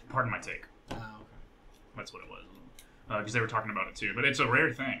 Pardon my take. Oh, okay. That's what it was. Because they were talking about it too. But it's a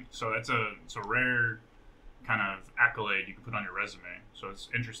rare thing. So it's a rare kind of accolade you can put on your resume. So it's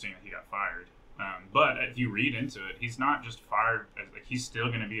interesting that he got fired. But if you read into it, he's not just fired. Like he's still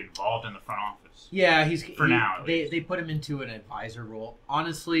going to be involved in the front office. Yeah, now, at They least. they put him into an advisor role.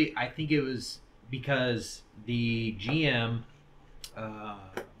 Honestly, I think it was because the GM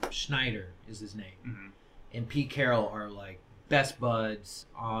Schneider is his name, Mm-hmm. and Pete Carroll are like best buds.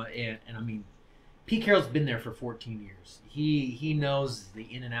 And I mean, Pete Carroll's been there for 14 years. He knows the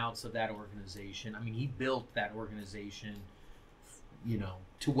in and outs of that organization. I mean, he built that organization,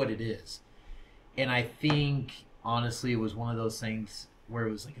 to what it is. And I think, honestly, it was one of those things where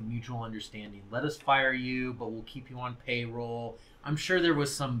it was like a mutual understanding. Let us fire you, but we'll keep you on payroll. I'm sure there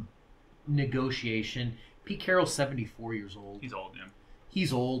was some negotiation. Pete Carroll's 74 years old. He's old, yeah.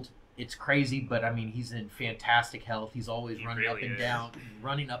 He's old. It's crazy, but I mean, he's in fantastic health. He's always He running really up and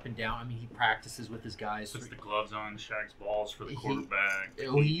is. down. I mean, he practices with his guys. Puts the gloves on, shags balls for the He- quarterback.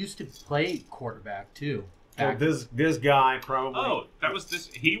 He used to play quarterback, too. So this guy probably. Oh, that was this.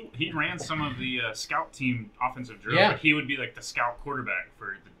 He ran some of the scout team offensive drill. Yeah. But he would be like the scout quarterback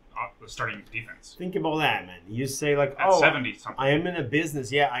for the starting defense. Think about that, man. You say like, At 70 something. I am in a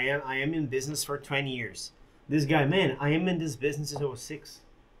business. Yeah, I am in business for 20 years. This guy, man, I am in this business since I was 6.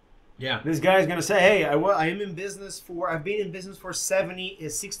 Yeah. This guy is gonna say, hey, I am in business I've been in business for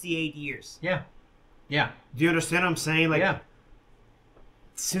 68 years. Yeah. Yeah. Do you understand what I'm saying? Like, yeah.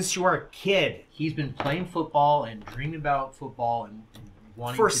 since you are a kid, He's been playing football and dreaming about football and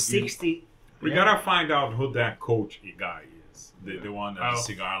wanting for to 60. we Yeah. gotta find out who that coach guy is. The one at the Oh.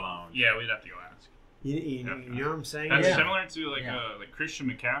 cigar lounge. Yeah, we'd have to go ask. You know what I'm saying? That's Yeah. similar to like Christian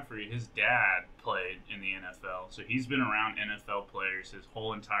McCaffrey. His dad played in the NFL, so he's been around NFL players his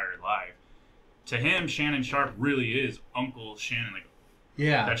whole entire life. To him, Shannon Sharp really is Uncle Shannon. Like,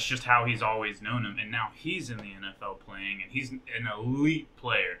 Yeah. that's just how he's always known him. And now he's in the NFL playing, and he's an elite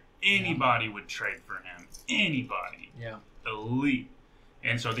player. Anybody would trade for him. Anybody. Yeah. Elite.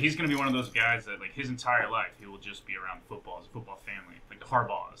 And so he's going to be one of those guys that, like, his entire life, he will just be around football, as a football family, like the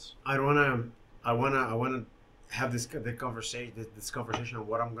Harbaughs. I wanna have this conversation on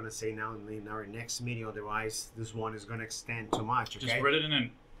what I'm gonna say now in our next meeting. Otherwise, this one is gonna extend too much. Okay? Just read it in and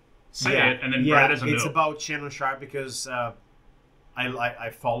say it, and then write it as a it's note. about Shannon Sharp because I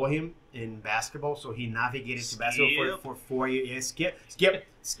follow him in basketball. So he navigated to basketball for 4 years. Yeah, skip.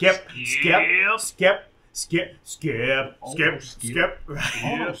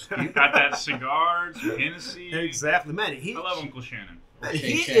 Got that cigar, some Hennessy. Exactly, man. I love Uncle Shannon.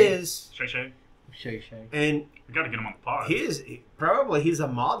 He Shay. is, Shay. and We got to get him on the pod. he's a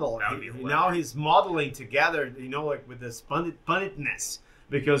model. That would be Now he's modeling together, like with this punnetness,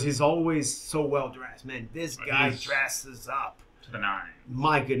 because he's always so well dressed. Man, this guy dresses up to the nine.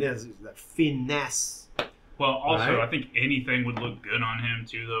 My goodness, that finesse. Well, also, Right. I think anything would look good on him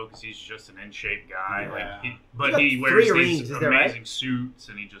too, though, because he's just an in shape guy. Yeah. But He he got wears 3 these rings, is that right? amazing suits,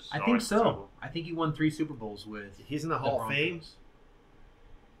 and he just. I think always so. presentable. I think he won 3 Super Bowls with. He's in the Hall of Fame.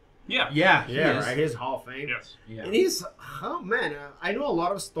 Yeah. Yeah, he is. Right. His Hall of Fame. Yes. Yeah. And he's, I know a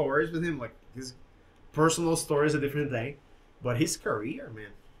lot of stories with him, like his personal stories, a different thing, but his career, man.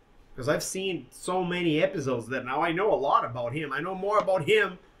 Because I've seen so many episodes that now I know a lot about him. I know more about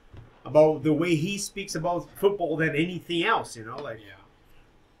him, about the way he speaks about football than anything else. Yeah.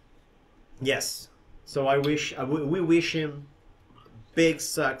 Yes. So we wish him big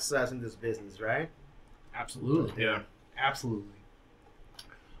success in this business, right? Absolutely. Yeah. Absolutely.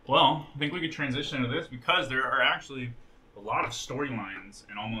 Well, I think we could transition into this because there are actually a lot of storylines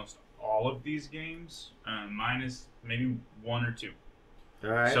in almost all of these games, minus maybe 1 or 2. All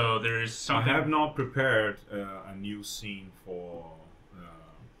right. So there's I something. have not prepared a new scene for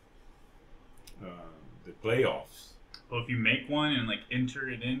the playoffs. Well, if you make one and enter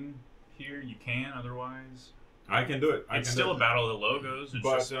it in here, you can. Otherwise, I can do it. it's still a battle of the logos. It's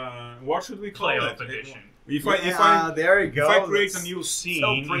But just what should we call playoff it? edition. If I there you go. if I create a That's new so scene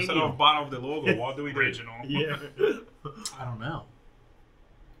instead premium. of bottom of the logo, what do we do? Original. Yeah. I don't know.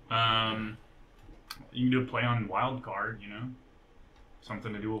 You can do a play on wild card.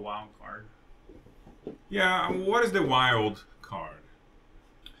 Something to do with wild card. Yeah. What is the wild card?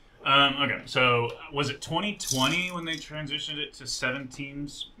 Okay, so was it 2020 when they transitioned it to 7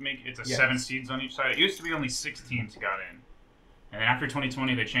 teams? It's Yes. 7 seeds on each side. It used to be only 6 teams got in, and then after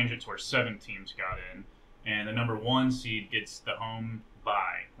 2020 they changed it to where 7 teams got in, and the number 1 seed gets the home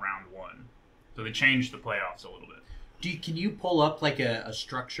bye round 1. So they changed the playoffs a little bit. Can you pull up a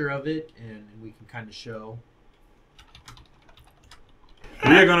structure of it and we can kind of show?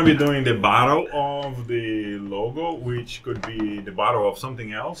 We are going to be doing the battle of the logo, which could be the battle of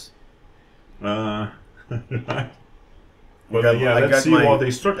something else. But yeah, let's see what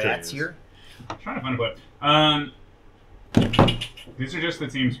the structure is. Here. I'm trying to find a play. These are just the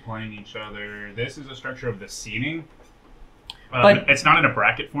teams playing each other. This is a structure of the seeding. But- it's not in a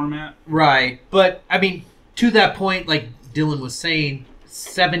bracket format. Right, but I mean, to that point, like Dylan was saying,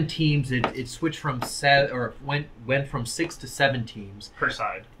 7 teams. It switched from went from 6 to 7 teams Per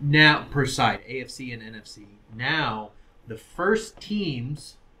side. now per side, AFC and NFC. Now the first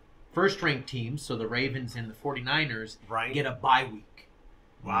ranked teams, so the Ravens and the 49ers, Right. get a bye week.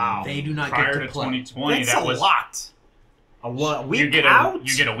 Wow. They do not Prior get to to play. 2020, That's that a was lot. A week you get out?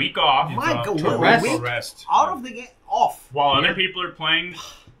 you get a week off My God, to a rest. week Rest. out of the game, off. while other people are playing,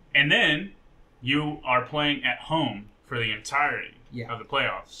 and then you are playing at home for the entirety Yeah. of the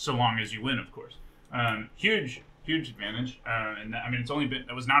playoffs, so long as you win, of course. Huge advantage. And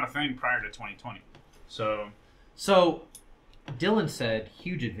it was not a thing prior to 2020. So Dylan said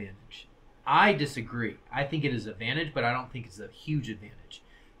huge advantage. I disagree. I think it is advantage, but I don't think it's a huge advantage.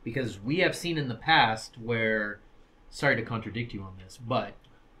 Because we have seen in the past where, sorry to contradict you on this, but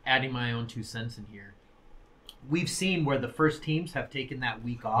adding my own 2 cents in here, we've seen where the first teams have taken that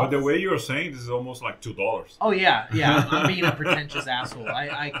week off. But the way you're saying this is almost like $2. Oh yeah. I'm being a pretentious asshole.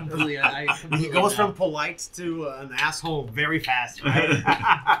 I completely. He goes from polite to an asshole very fast, right?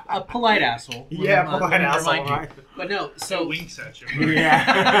 a polite asshole. Yeah, Let me polite asshole, remind you. right? But no, so so winks at you.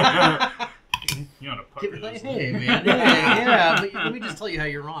 Yeah. You know, to pucker this. hey man, yeah. But let me just tell you how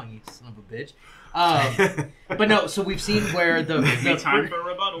you're wrong, you son of a bitch. But no, so we've seen where the Give me time for a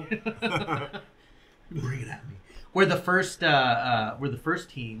rebuttal. Bring it at me. we're the first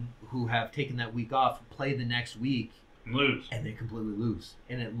team who have taken that week off, play the next week, lose, and they completely lose.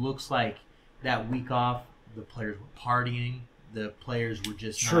 And it looks like that week off, the players were partying. The players were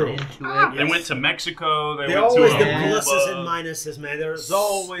just not into it. They went to Mexico. They went always to the pluses and minuses, man. There's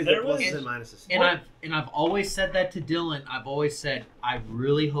always the pluses and minuses. And I've always said that to Dylan. I've always said I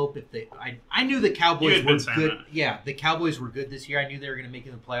really hope if they. I knew the Cowboys were good. That. Yeah, the Cowboys were good this year. I knew they were going to make it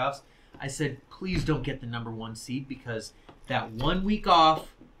in the playoffs. I said, please don't get the number 1 seed because that 1 week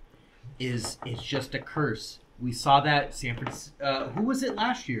off is just a curse. We saw that San Francisco. Who was it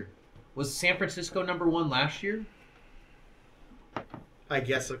last year? Was San Francisco number 1 last year? I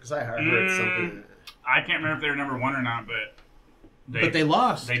guess so, because I heard something. I can't remember if they were number 1 or not, but they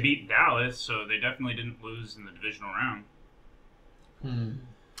lost. They beat Dallas, so they definitely didn't lose in the divisional round.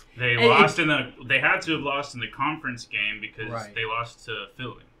 They lost in the. They had to have lost in the conference game because they lost to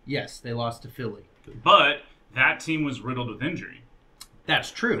Philly. Yes, they lost to Philly. But that team was riddled with injury.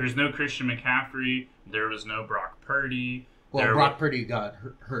 That's true. There's no Christian McCaffrey. There was no Brock Purdy. Well, Brock Purdy got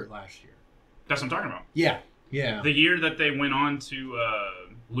hurt last year. That's what I'm talking about. Yeah. Yeah. The year that they went on to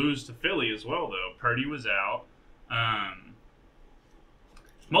lose to Philly as well, though, Purdy was out.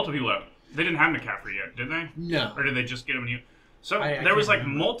 Multiple people out. They didn't have McCaffrey yet, did they? No. Or did they just get him new? So there was like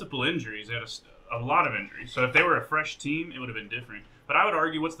multiple injuries. They had a lot of injuries. So if they were a fresh team, it would have been different. But I would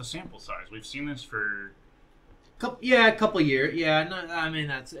argue, what's the sample size? We've seen this for a couple years. Yeah, no, I mean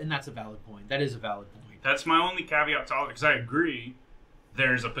that's a valid point. That is a valid point. That's my only caveat to all it, because I agree.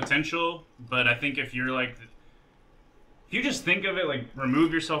 There's a potential, but I think if you're like. If you just think of it, like,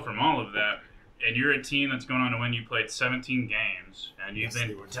 remove yourself from all of that, and you're a team that's going on to win, you played 17 games, and you've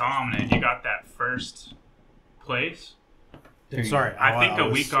been dominant, you got that first place. Sorry. I think a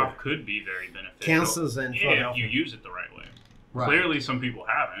week off could be very beneficial. Kansas and Philadelphia. If you use it the right way. Right. Clearly, some people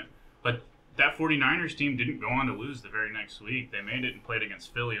haven't, but that 49ers team didn't go on to lose the very next week. They made it and played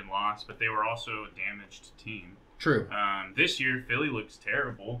against Philly and lost, but they were also a damaged team. True. This year, Philly looks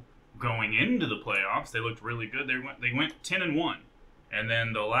terrible. Going into the playoffs, they looked really good. They went 10-1, and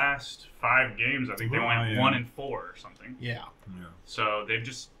then the last 5 games, I think they went 1-4 or something. Yeah. So they've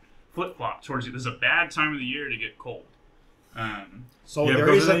just flip flopped towards it. This is a bad time of the year to get cold. So there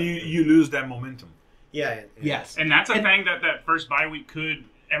is you lose that momentum. Yeah. Yes. And that's a thing that first bye week could.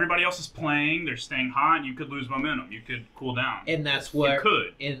 Everybody else is playing. They're staying hot. You could lose momentum. You could cool down. And that's what you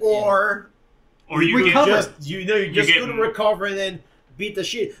could. Or you recover. You're just going to recover and then beat the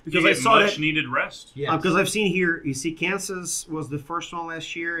shit, because I saw much needed rest. Yeah, because I've seen here. You see, Kansas was the first one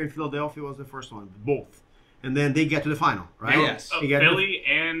last year, and Philadelphia was the first one, both, and then they get to the final, right? Yes. Philly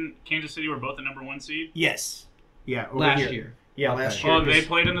and Kansas City were both the number 1 seed. Yes. Yeah. Last year. Yeah, last year. Well, they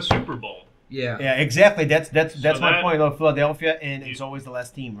played in the Super Bowl. Yeah. Yeah, exactly. That's my point of Philadelphia, and it's always the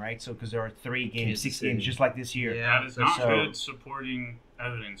last team, right? So because there are 3 games, 6 games, just like this year. Yeah. That is not good supporting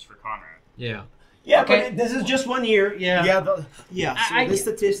evidence for Conrad. Yeah. Yeah, okay. But this is just 1 year. Yeah. So this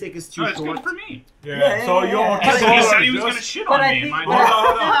statistic is too it's short. good for me. Yeah. So you're. He said he was going to shit on me. No.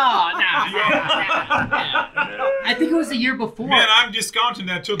 I think it was the year before. Man, I'm discounting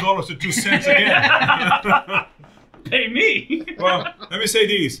that $2 to 2 cents again. Pay me. Well, let me say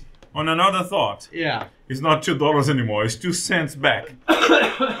this. On another thought. Yeah. It's not $2 anymore. It's 2 cents back.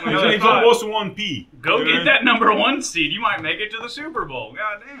 It's almost 1p. Go get that number 1 seed. You might make it to the Super Bowl.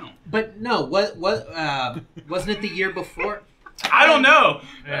 God damn. But no, what wasn't it the year before? I don't know.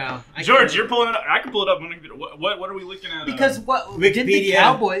 Yeah. George, you're pulling it up. I can pull it up. What are we looking at? Because didn't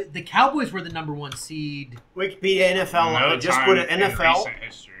the Cowboys were the number 1 seed. Wikipedia NFL just put it NFL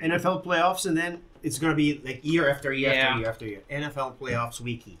history. NFL playoffs, and then it's going to be like year after year Yeah. after year after year. NFL playoffs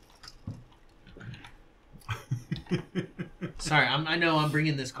wiki. Sorry, I know I'm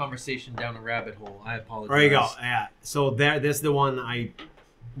bringing this conversation down a rabbit hole. I apologize. There you go. Yeah. So that's the one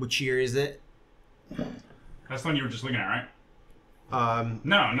which year is it? That's the one you were just looking at, right?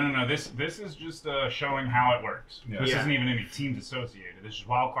 No. This is just showing how it works. This isn't even any teams associated. This is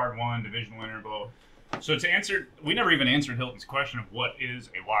wild card 1, divisional winner, blah. So to answer, we never even answered Hilton's question of what is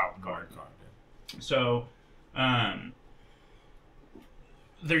a wild card. So,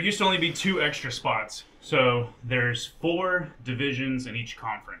 there used to only be 2 extra spots. So there's 4 divisions in each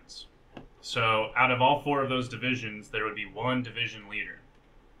conference. So out of all 4 of those divisions, there would be 1 division leader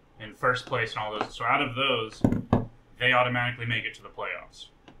in first place and all those. So out of those, they automatically make it to the playoffs.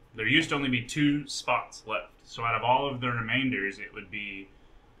 There used to only be 2 spots left. So out of all of the remainders, it would be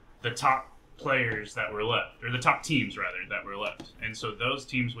the top players that were left, or the top teams rather that were left. And so those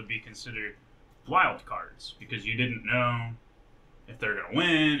teams would be considered wild cards because you didn't know if they're going to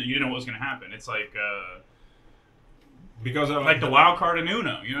win, you didn't know what was going to happen. It's like because like the wild card in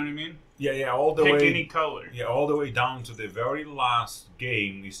Uno, you know what I mean? all the Pick way. any color. Yeah, all the way down to the very last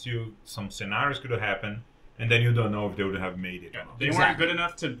game. You still some scenarios could have happened, and then you don't know if they would have made it. Yeah, Or not. they weren't good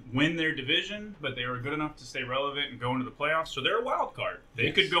enough to win their division, but they were good enough to stay relevant and go into the playoffs. So they're a wild card.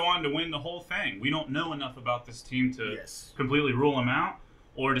 They could go on to win the whole thing. We don't know enough about this team to completely rule them out,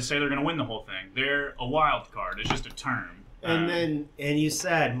 or to say they're going to win the whole thing. They're a wild card. It's just a term. And you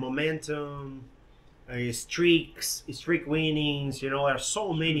said momentum, streak winnings. You know, there's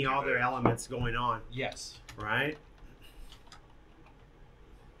so many other elements going on. Yes. Right.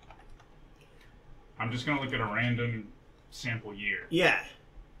 I'm just going to look at a random sample year. Yeah.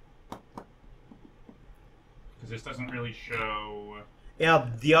 Because this doesn't really show. Yeah,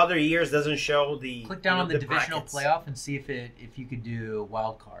 the other years doesn't show the. Click down on the divisional brackets. playoff and see if you could do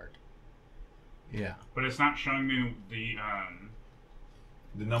wild card. Yeah. But it's not showing me the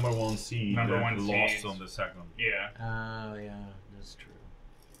The #1 seed Number that one lost seeds. on the second. yeah. Oh, yeah, that's true.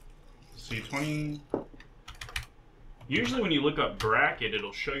 See, 20. Usually when you look up bracket,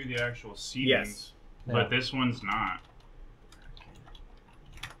 it'll show you the actual seedings. Yes. Yeah. But this one's not.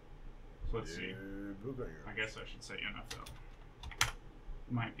 So let's see. I guess I should say NFL.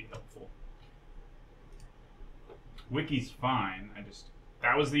 Might be helpful. Wiki's fine.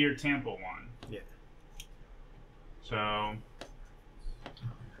 That was the year Tampa won. Yeah. So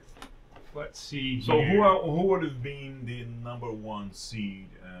let's see. So here. who would have been the #1 seed?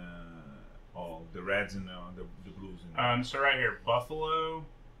 The Reds and the Blues. So right here, Buffalo.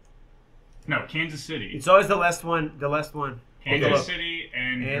 No, Kansas City. It's always the last one. The last one. Kansas City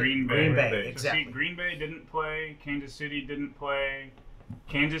and Green Bay. Green Bay, Bay. So exactly. see, Green Bay didn't play. Kansas City didn't play.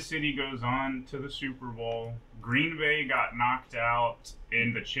 Kansas City goes on to the Super Bowl. Green Bay got knocked out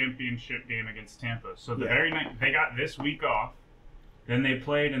in the championship game against Tampa. So the very night they got this week off. Then they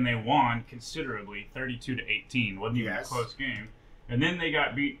played and they won considerably, 32-18. Wasn't even a close game. And then they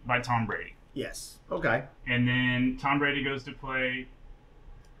got beat by Tom Brady. Yes. Okay. And then Tom Brady goes to play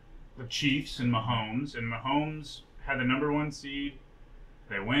the Chiefs and Mahomes had the #1 seed.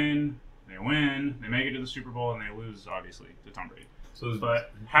 They win, they make it to the Super Bowl, and they lose, obviously, to Tom Brady.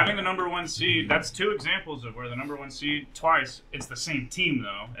 But having the #1 seed, that's two examples of where the #1 seed twice, it's the same team,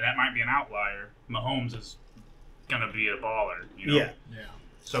 though, and that might be an outlier. Mahomes is going to be a baller, you know? Yeah.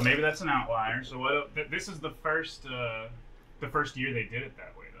 So maybe that's an outlier. So this is the first year they did it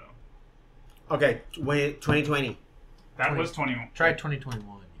that way, though. Okay. 2020. That was 21. Try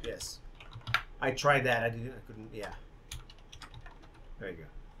 2021. Yes. I tried that. I couldn't. Yeah. There you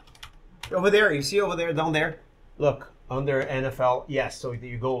go. Over there. You see over there, down there? Look, under NFL. Yes. So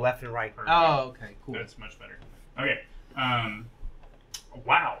you go left and right. Oh, okay, cool. That's much better. Okay.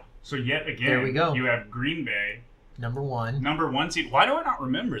 Wow. So yet again, There we go. You have Green Bay, #1. #1 seed. Why do I not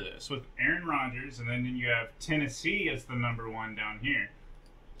remember this? With Aaron Rodgers, and then you have Tennessee as the #1 down here.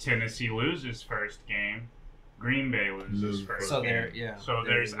 Tennessee loses first game. Green Bay loses first So game. there, yeah. So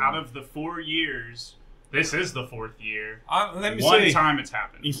there's out of the 4 years, this is the 4th year. Let me One say, time it's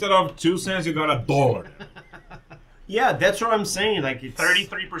happened. instead of 2 cents, you got $1. Yeah, that's what I'm saying. Like it's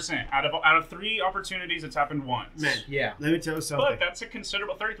 33%. Out of 3 opportunities, it's happened once. Man, Yeah. let me tell you something. But that's a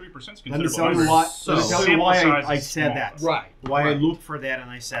considerable 33% is Let me considerable. tell you why. So- let me tell you Sample why size I is said small. that. Right. Why I right. looked for that and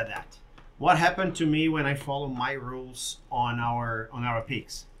I said that. What happened to me when I follow my rules on our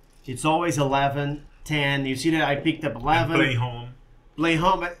picks? It's always 11, 10. You see that I picked up 11. Play home. Play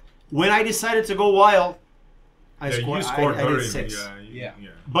home. When I decided to go wild, I You scored. I did early. 6. Yeah.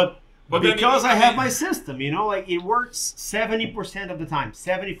 But But then because you- I I have mean- my system, you know, like it works 70% of the time,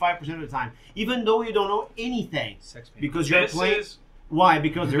 75% of the time, even though you don't know anything, because you're This playing. is Why?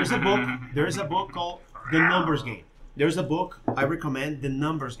 Because there's a book. There's a book called The Numbers Game. There's a book I recommend, The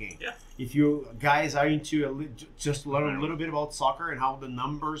Numbers Game. Yeah. If you guys are into just learn a little bit about soccer and how the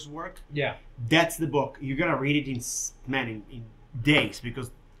numbers work, Yeah. that's the book. You gotta read it in days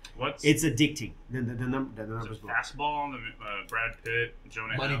because what's it's addicting. The is numbers it book. fastball? Brad Pitt,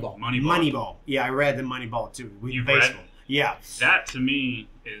 Jonah Hill. Moneyball. Moneyball. Yeah, I read the Moneyball too. With You've read baseball. Yeah. That to me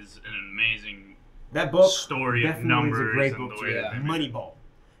is an amazing That book story of definitely numbers is a great and book. the way too. that they made it. Moneyball.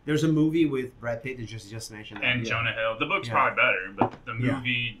 There's a movie with Brad Pitt that just mentioned that. And Yeah. Jonah Hill. The book's Yeah. probably better, but the Yeah.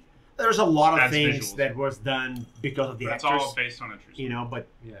 movie, There's a lot of That's things visuals. that was done because of the that's actors. all based on a true story. You know, but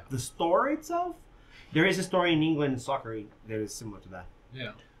Yeah. the story itself, there is a story in England in soccer that is similar to that.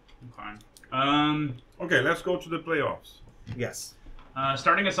 Yeah. Okay. Okay, let's go to the playoffs. Yes.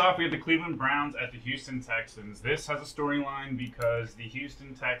 Starting us off, we have the Cleveland Browns at the Houston Texans. This has a storyline because the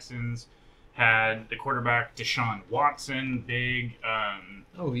Houston Texans had the quarterback Deshaun Watson, big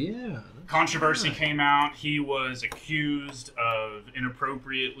Oh, yeah. Controversy came out. He was accused of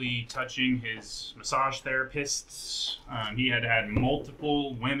inappropriately touching his massage therapists. He had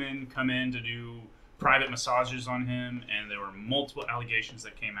multiple women come in to do private massages on him, and there were multiple allegations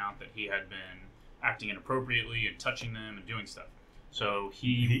that came out that he had been acting inappropriately and touching them and doing stuff. So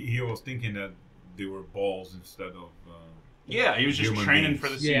he was thinking that they were balls instead of he was just training beings. for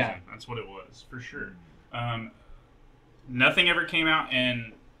the season. Yeah. That's what it was, for sure. Nothing ever came out,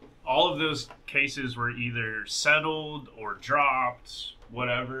 and all of those cases were either settled or dropped,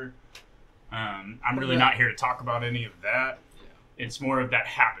 whatever. I'm really not here to talk about any of that. Yeah. It's more of that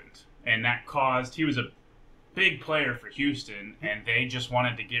happened. And that caused, he was a big player for Houston, and they just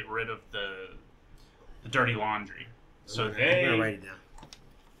wanted to get rid of the dirty laundry. So I'm gonna write it down.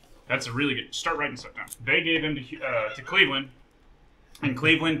 That's a really good, start writing stuff down. They gave him to Cleveland, and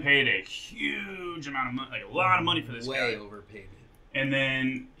Cleveland paid a huge amount of money, like a lot of money for this guy. Way overpaid. And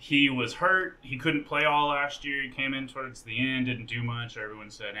then he was hurt. He couldn't play all last year. He came in towards the end, didn't do much.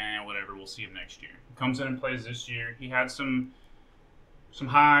 Everyone said, whatever, we'll see him next year. He comes in and plays this year. He had some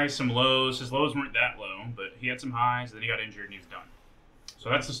highs, some lows. His lows weren't that low, but he had some highs. Then he got injured and he was done. So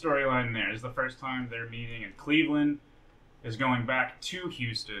that's the storyline there. This is the first time they're meeting, and Cleveland is going back to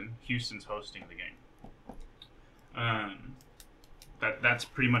Houston. Houston's hosting the game. That's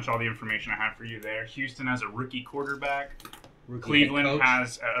pretty much all the information I have for you there. Houston has a rookie quarterback. Cleveland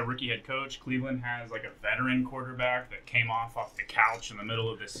has a rookie head coach. Cleveland has like a veteran quarterback that came off the couch in the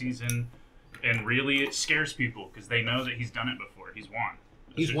middle of the season. And really, it scares people because they know that he's done it before. He's won.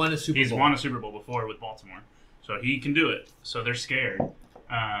 He's won a Super Bowl. He's won a Super Bowl before with Baltimore, so he can do it. So they're scared.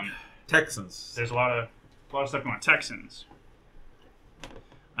 Texans. There's a lot of stuff going on. Texans.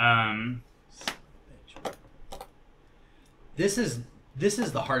 This is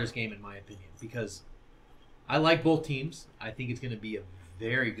the hardest game in my opinion because I like both teams. I think it's going to be a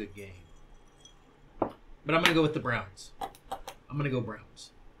very good game, but I'm going to go with the Browns. I'm going to go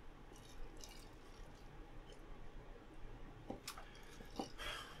Browns.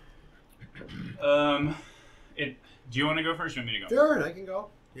 Do you want to go first or you want me to go? Sure, I can go.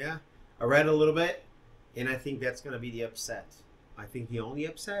 Yeah. I read a little bit, and I think that's going to be the upset. I think the only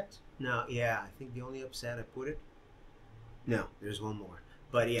upset? No, yeah, I think the only upset I put it. No, there's one more.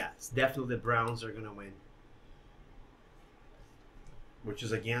 But yeah, it's definitely the Browns are going to win. Which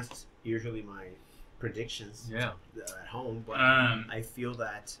is against usually my predictions at home. But I feel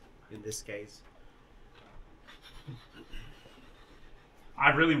that in this case. I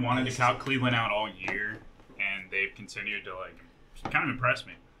really wanted to count Cleveland out all year, and they've continued to kind of impress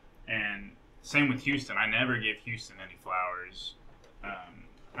me. And same with Houston. I never give Houston any flowers.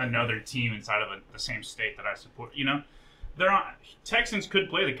 Another team inside of the same state that I support. Texans could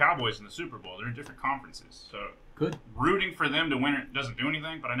play the Cowboys in the Super Bowl. They're in different conferences, so rooting for them to win it doesn't do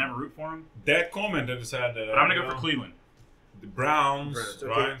anything. But I never root for them. That comment that said that. But I'm gonna go for Cleveland. The Browns,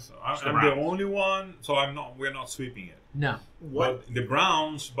 right? So I'm the only one, so we're not sweeping it. No. What? But the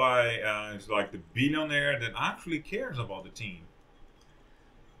Browns is like the billionaire that actually cares about the team.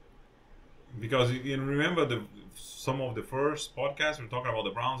 Because you remember some of the first podcasts we were talking about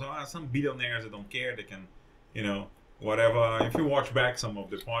the Browns. Some billionaires that don't care. They can, whatever. If you watch back some of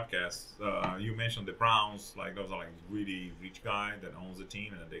the podcasts, you mentioned the Browns. Like those are like really rich guy that owns the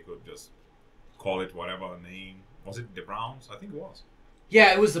team, and they could just call it whatever name. Was it the Browns? I think it was.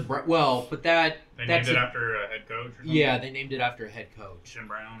 Yeah, it was but that they named it after a head coach. Or something? Yeah, they named it after a head coach, Jim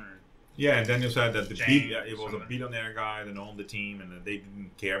Brown, or yeah. And then you said that it was a billionaire guy that owned the team, and that they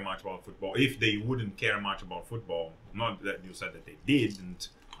didn't care much about football. If they wouldn't care much about football, not that you said that they didn't.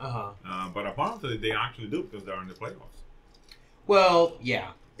 But apparently they actually do because they're in the playoffs. Well,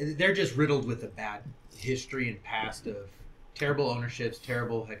 yeah, they're just riddled with a bad history and past of terrible ownerships,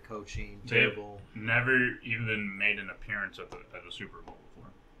 terrible head coaching, terrible. They've never even made an appearance at the Super Bowl before.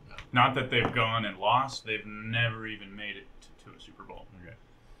 No. Not that they've gone and lost; they've never even made it to a Super Bowl.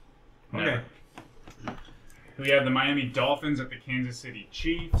 Okay. We have the Miami Dolphins at the Kansas City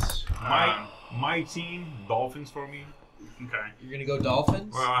Chiefs. My team, Dolphins for me. Okay. You're gonna go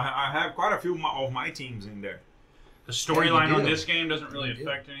Dolphins? Well, I have quite a few of my teams in there. The storyline on this game doesn't really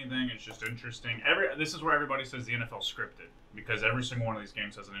affect anything. It's just interesting. This is where everybody says the NFL scripted, because every single one of these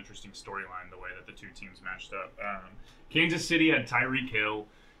games has an interesting storyline, the way that the two teams matched up. Kansas City had Tyreek Hill.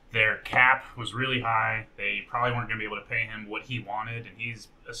 Their cap was really high. They probably weren't going to be able to pay him what he wanted, and he's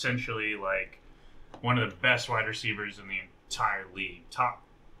essentially like one of the best wide receivers in the entire league. Top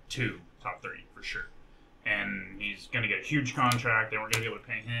 2, top 3 for sure. And he's going to get a huge contract. They weren't going to be able to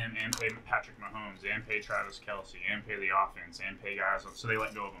pay him and pay Patrick Mahomes and pay Travis Kelce and pay the offense and pay guys. So they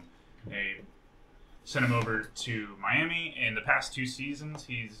let go of him. sent him over to Miami. In the past 2 seasons,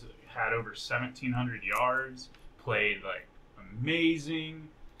 he's had over 1,700 yards, played like amazing,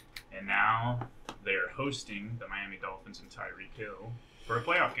 and now they're hosting the Miami Dolphins and Tyreek Hill for a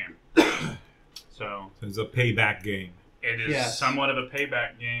playoff game. So it's a payback game. it is somewhat of a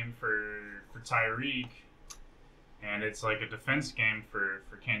payback game for Tyreek, and it's like a defense game for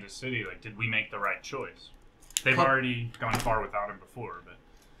Kansas City. Like, did we make the right choice? They've already gone far without him before, but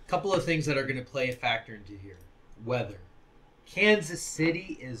couple of things that are going to play a factor into here. Weather. Kansas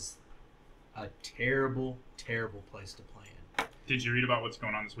City is a terrible, terrible place to play in. did you read about what's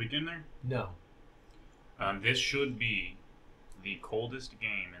going on this weekend there? No. This should be the coldest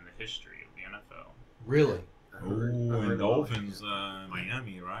game in the history of the NFL. Really? And Dolphins,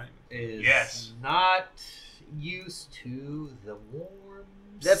 Miami, right? Is not used to the warm.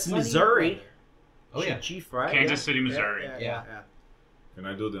 That's sunny Missouri. weather. Oh yeah, Chief, right? Kansas City, Missouri. Yeah. Can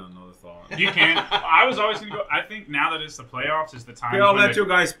I do the another thought? You can. I was always going to go. I think now that it's the playoffs is the time. Okay, I'll when let you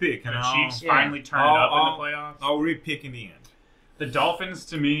guys pick. the And Chiefs finally turn it up in the playoffs. I'll re-pick in the end. The Dolphins,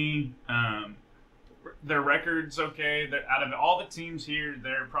 to me, their record's okay. They're, out of all the teams here,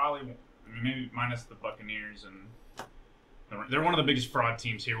 they're probably, I mean, maybe minus the Buccaneers, and they're one of the biggest fraud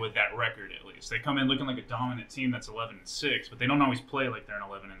teams here with that record. At least they come in looking like a dominant team that's 11-6, but they don't always play like they're an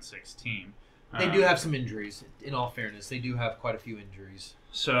 11-6 team. They do have some injuries. In all fairness, they do have quite a few injuries.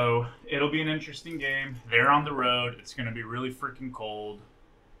 So it'll be an interesting game. They're on the road. It's going to be really freaking cold.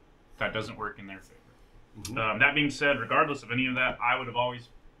 That doesn't work in their favor. Mm-hmm. That being said, regardless of any of that, I would have always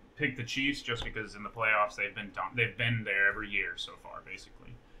picked the Chiefs just because in the playoffs they've been there every year so far,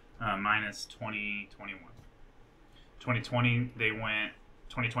 basically. Minus 2021. 2020 they went.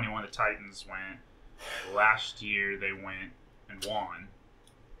 2021 the Titans went. Last year they went and won.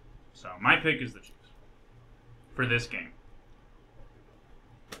 So my pick is the Chiefs for this game.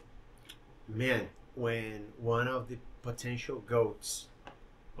 Man, when one of the potential GOATs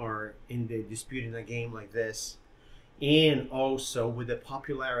are in the dispute in a game like this, and also with the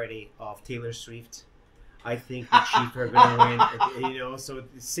popularity of Taylor Swift, I think the Chiefs are going to win. You know, so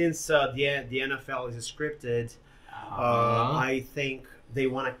since the NFL is scripted, I think they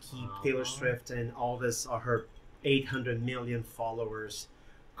want to keep Taylor Swift and all this her 800 million followers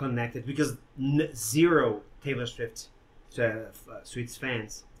connected, because zero Taylor Swift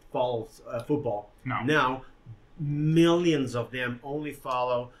fans follows football. No. Now millions of them only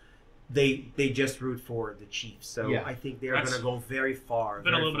follow. They just root for the Chiefs. So I think they're going to go very far.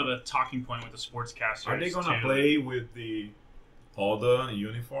 Been a little bit of a talking point with the sportscasters. Are they going to play with the other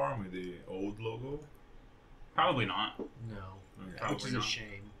uniform with the old logo? Probably not. No, Probably which is not. a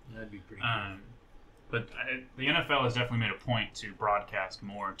shame. That'd be pretty cool. But the NFL has definitely made a point to broadcast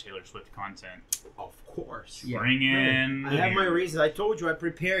more Taylor Swift content. Of course. Yeah. Bring in. I have my reasons. I told you I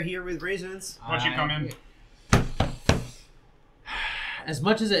prepare here with reasons. Why don't you come in? As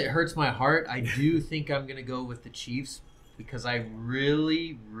much as it hurts my heart, I do think I'm going to go with the Chiefs because I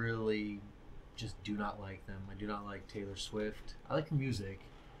really, really just do not like them. I do not like Taylor Swift. I like her music,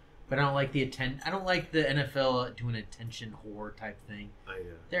 but I don't like I don't like the NFL doing attention whore type thing. I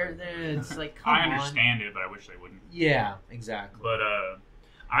know. They're it's like, come I on. understand it, but I wish they wouldn't. Yeah, exactly. But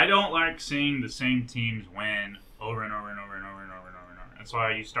I don't like seeing the same teams win over and over and over and over and over and over and over. That's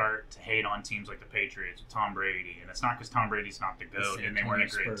why you start to hate on teams like the Patriots with Tom Brady, and it's not because Tom Brady's not the GOAT and they weren't a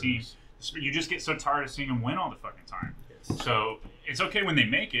great team. You just get so tired of seeing them win all the fucking time. Yes. So it's okay when they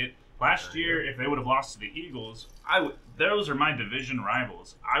make it. Last year, if they would have lost to the Eagles, those are my division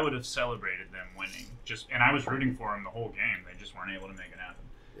rivals. I would have celebrated them winning. And I was rooting for them the whole game. They just weren't able to make it happen.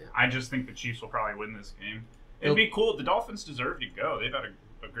 Yeah. I just think the Chiefs will probably win this game. It'd be cool. The Dolphins deserve to go. They've had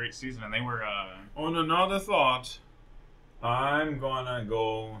a great season, and they were. On another thought, I'm gonna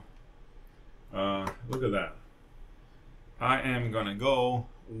go. Look at that. I am gonna go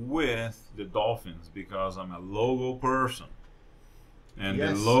with the Dolphins because I'm a logo person, and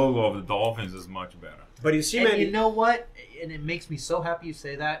the logo of the Dolphins is much better. But you see, and man, you know what? And it makes me so happy you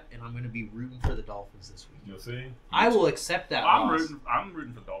say that, and I'm going to be rooting for the Dolphins this week. You see? I will accept that. I'm loss.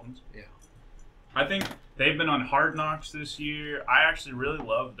 rooting for the Dolphins. Yeah. I think they've been on Hard Knocks this year. I actually really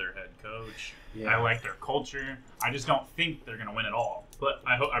love their head coach. Yeah. I like their culture. I just don't think they're going to win it all. But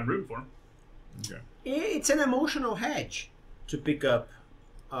I'm rooting for them. Okay. it's an emotional hedge to pick up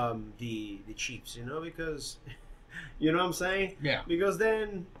the Chiefs, you know, because you know what I'm saying? Yeah. Because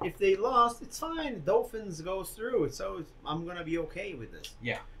then if they lost, it's fine. The Dolphins goes through. So I'm gonna be okay with this.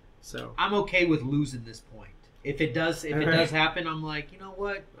 Yeah. So I'm okay with losing this point. If it does happen, I'm like, you know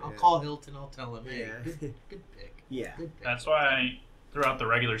what? I'll call Hilton. I'll tell him, hey, good pick. Yeah. Good pick. That's why throughout the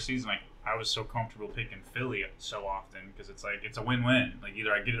regular season, I was so comfortable picking Philly so often because it's like it's a win-win. Like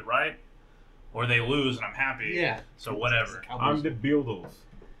either I get it right or they lose and I'm happy. Yeah. So whatever. I'm the Builders.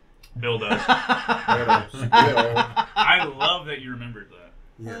 Builders. Yeah. I love that you remembered that.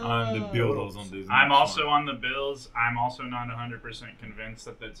 I'm the Builders on this. I'm next also one. on the Bills. I'm also not 100% convinced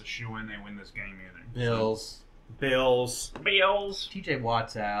that that's a shoe-in they win this game either. Bills. Bills. Bills. TJ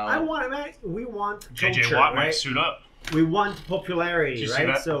Watt's out. We want JJ culture, Watt right? might suit up. We want popularity, Did you see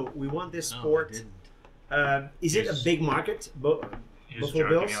right? that? So we want this No, I sport. didn't. Is it a He's- big market? He was Buffalo joking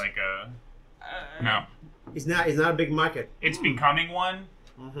Bills? me like no. It's not a big market. It's becoming one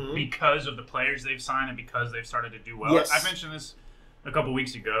Mhm. because of the players they've signed and because they've started to do well. Yes. I mentioned this a couple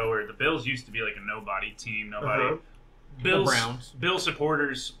weeks ago where the Bills used to be like a nobody team. Nobody. Uh-huh. Bills, The Browns. Bills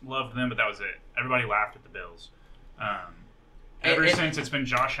supporters loved them, but that was it. Everybody laughed at the Bills. Ever And- since it's been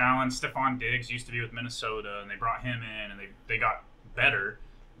Josh Allen, Stephon Diggs used to be with Minnesota, and they brought him in, and they got better,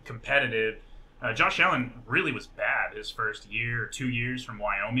 competitive. Josh Allen really was bad his first year or 2 years from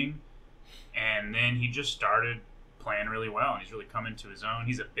Wyoming, and then he just started playing really well, and he's really come into his own.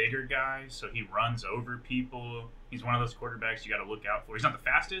 He's a bigger guy, so he runs over people. He's one of those quarterbacks you got to look out for. He's not the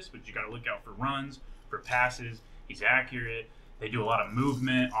fastest, but you got to look out for runs, for passes. He's accurate. They do a lot of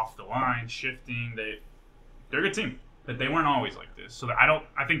movement off the line, shifting. They're a good team, but they weren't always like this. So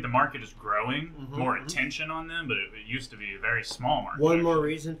I think the market is growing, more attention on them, but it used to be a very small market. One more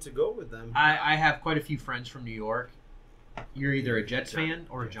reason to go with them. I have quite a few friends from New York. You're either a Jets fan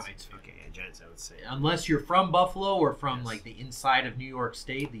or a Giants fan. Okay, Giants, I would say. Unless you're from Buffalo or from Yes. like the inside of New York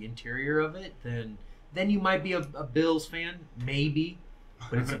State, the interior of it, then you might be a Bills fan, maybe,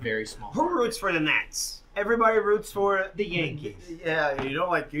 but it's a very small. Who roots for the Nets? Everybody roots for The Yankees. Yeah,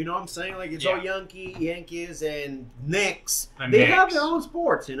 what I'm saying? Like, it's all Yankees and Knicks. The They Knicks. have their own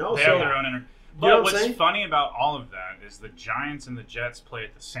sports, They so have their own know But what I'm what's saying? funny about all of that is the Giants and the Jets play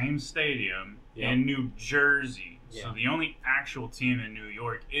at the same stadium in New Jersey. Yeah. So the only actual team in New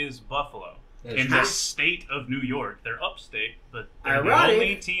York is Buffalo. That is In true. the state of New York. They're upstate, but they're the Ironic.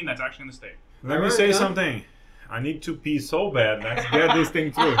 only team that's actually in the state. Let me Alright, say huh? something. I need to pee so bad. Let's get this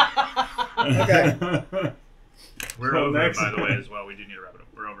thing through. Okay. We're So over next- it, by the way, as well. We do need to wrap it up.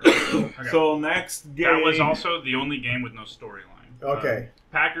 We're over it. Okay. So next game. that was also the only game with no storyline. Okay.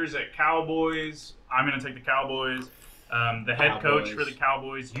 Packers at Cowboys. I'm going to take the Cowboys. The head coach Cowboys. for the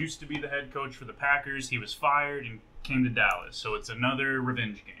Cowboys used to be the head coach for the Packers. He was fired and came to Dallas. So it's another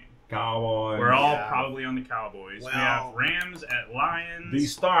revenge game. Cowboys. We're all Yeah. probably on the Cowboys. Well- we have Rams at Lions.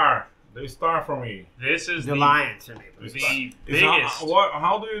 They star for me. This is The Lions. the Is biggest.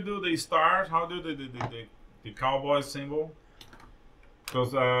 how do you do the stars? How do the Cowboys symbol?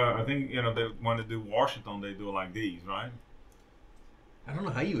 Because I think they when they do Washington, they do like these, right? I don't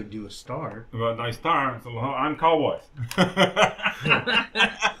know how you would do a star. But I star, so I'm Cowboys. All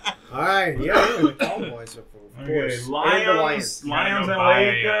right. Yeah, the Cowboys, of course. Okay, And Lions. the Lions. You gotta Lions go and buy,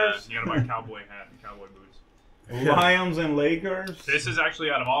 Lakers. you gotta buy a cowboy hat and cowboy boots. Lions and Lakers. This is actually,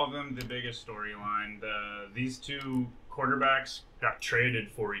 out of all of them, the biggest storyline. These two quarterbacks got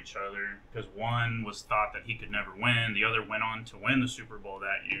traded for each other because one was thought that he could never win. The other went on to win the Super Bowl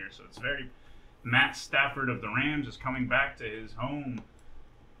that year. So it's very... Matt Stafford of the Rams is coming back to his home,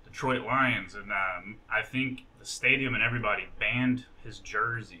 Detroit Lions. And I think the stadium and everybody banned his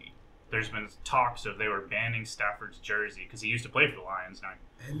jersey. There's been talks of they were banning Stafford's jersey because he used to play for the Lions. Now,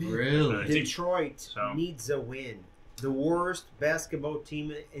 Really? Detroit So- needs a win. The worst basketball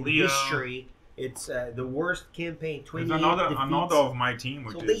team in Leo. history. It's the worst campaign. There's 28 another defeats. of my team,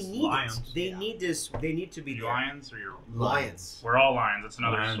 which So they is need Lions. it. They need this. They need to be you there. Lions or you're... Lions. We're all Lions. That's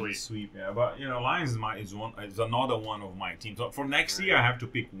another Lions sweep. is sweep, yeah. But Lions is another one of my teams. So for next year, I have to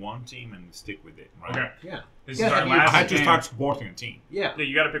pick one team and stick with it. Right? Okay. Yeah. This Yeah, is our have you- I last had to game. start supporting a team. Yeah. Yeah,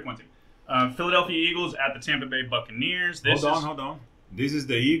 you got to pick one team. Philadelphia Eagles at the Tampa Bay Buccaneers. Hold on. This is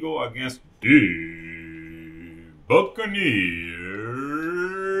the Eagle against the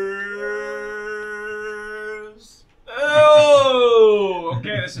Buccaneers. Oh,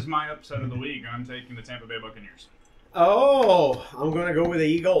 okay. This is my upset of the week. I'm taking the Tampa Bay Buccaneers. Oh, I'm gonna go with the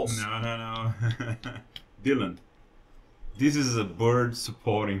Eagles. No. Dylan, this is a bird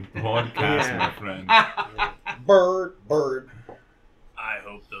supporting podcast, my friend. Bird. I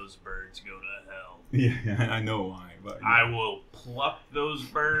hope those birds go to hell. Yeah, I know why, but I will pluck those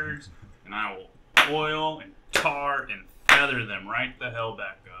birds and I will oil and tar and feather them right the hell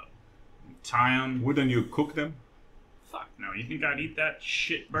back up. And tie them. wouldn't you cook them? Fuck no. You think I'd eat that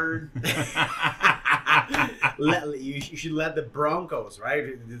shit bird? You should let the Broncos, right?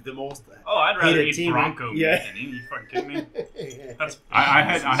 The most. Oh, I'd rather Hated eat team, Bronco right? meat Yeah. than you fucking kidding me? That's I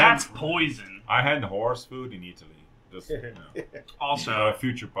had poison. I had horse food in Italy. Just Also, a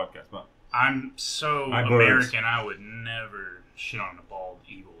future podcast, but I'm so My birds. American. I would never shit on a bald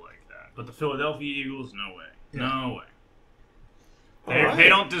eagle like that. But the Philadelphia Eagles, no way. Yeah. No way. All They right.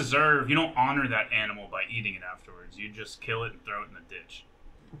 don't deserve, you don't honor that animal by eating it afterwards. You just kill it and throw it in the ditch.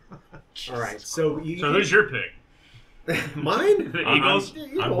 All right. So So who's your pick? mine? The Eagles?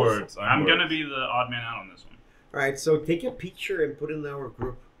 I'm words. I'm going to be the odd man out on this one. All right. So take a picture and put it in our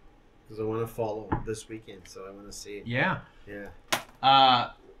group because I want to follow this weekend. So I want to see it. Yeah. Yeah. I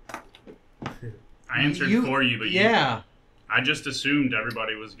answered for you, but yeah. I just assumed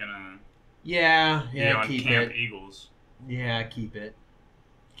everybody was going to Yeah. be Yeah. on Keep Camp it. Eagles. Yeah. Keep it.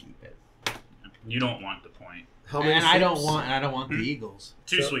 Keep it. You don't want the point. How many? And I don't sweeps? want the Eagles.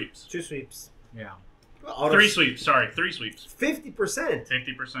 Two So- sweeps. 2 sweeps. Yeah. Three sweeps. Sorry, 3 sweeps. 50%.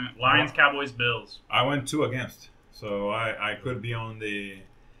 50%. Lions, Cowboys, Bills. I went 2 against, so I could be on the.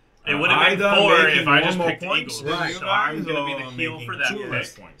 It would have been either 4 making if I one just more picked the points Eagles. than you So I'm guys, going to be or the heel making for that 2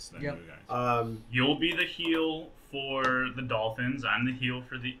 less pick. points than Yep. you guys. You'll be the heel for the Dolphins. I'm the heel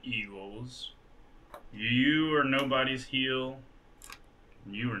for the Eagles. You are nobody's heel.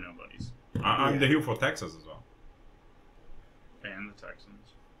 You are nobody's. I'm the heel for Texas as well. And the Texans.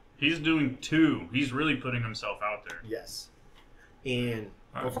 He's doing 2. He's really putting himself out there. Yes. And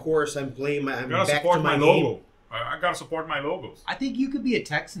of course, I'm playing my. I'm I gotta back support to my my logo. game. I gotta support my logos. I think you could be a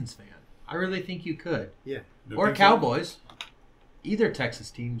Texans fan. I really think you could. Yeah. Do you Or think so? Cowboys. Either Texas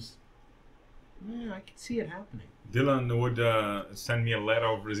teams. Yeah, I can see it happening. Dylan would send me a letter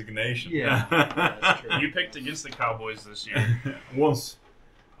of resignation. Yeah, that's true. You picked against the Cowboys this year. Once.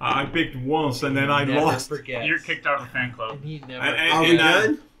 I picked once and then I Never lost. forgets. You're kicked out of the fan club. And he never. Are we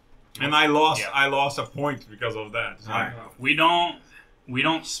done? And I lost. Yeah. I lost a point because of that. So We don't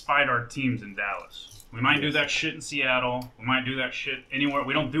spite our teams in Dallas. We might do that shit in Seattle. We might do that shit anywhere.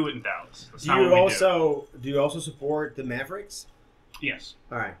 We don't do it in Dallas. That's Do not you what we do you also support the Mavericks? do. Yes.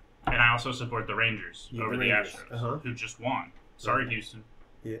 All right. And I also support the Rangers Yeah, over the the Rangers. Astros, Uh-huh. who just won. Sorry, Okay. Houston.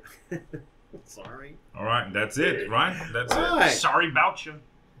 Yeah. Sorry. All right, that's it, right? That's All it. right. Sorry about you.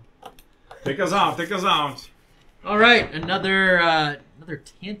 Take us out. Take us out. All right, another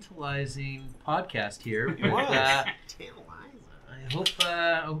tantalizing podcast here. With,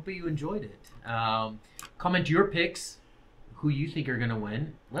 I hope you enjoyed it. Comment your picks, who you think are going to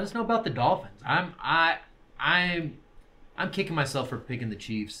win. Let us know about the Dolphins. I'm kicking myself for picking the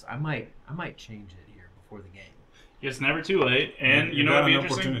Chiefs. I might change it here before the game. It's never too late. And you know got what'd be an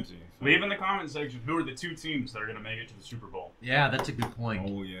interesting? opportunity. Leave in the comment section who are the 2 teams that are going to make it to the Super Bowl. Yeah, that's a good point.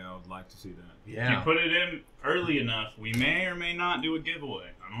 Oh yeah, I would like to see that. If Yeah. you put it in early enough, we may or may not do a giveaway.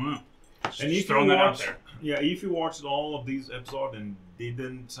 I don't know. Just And if throwing you that out watched, there. yeah, if you watched all of these episodes and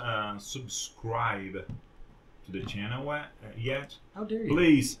didn't subscribe to the channel yet, How dare you?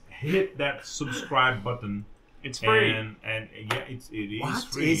 please hit that subscribe button. It's free. And yeah, it is What?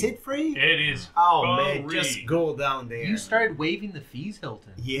 free. Is it free? It is Oh man, free. just go down there. You started waiving the fees,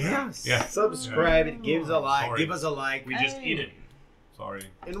 Hilton. Yes. Yeah. Subscribe. It gives a like. Sorry. Give us a like. We just eat it. Sorry.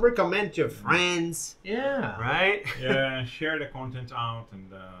 And recommend to your friends. Yeah. Right. Yeah, share the content out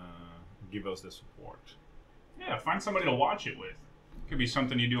and give us the support. Yeah, find somebody to watch it with. It could be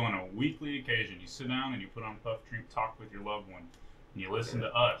something you do on a weekly occasion. You sit down and you put on Puff Drink Talk with your loved one. And you listen to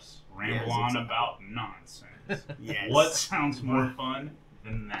us ramble Yes, on exactly. about nonsense. Yes. What sounds more fun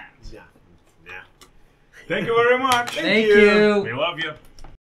than that? Yeah. Yeah. Thank you very much. Thank you. We love you.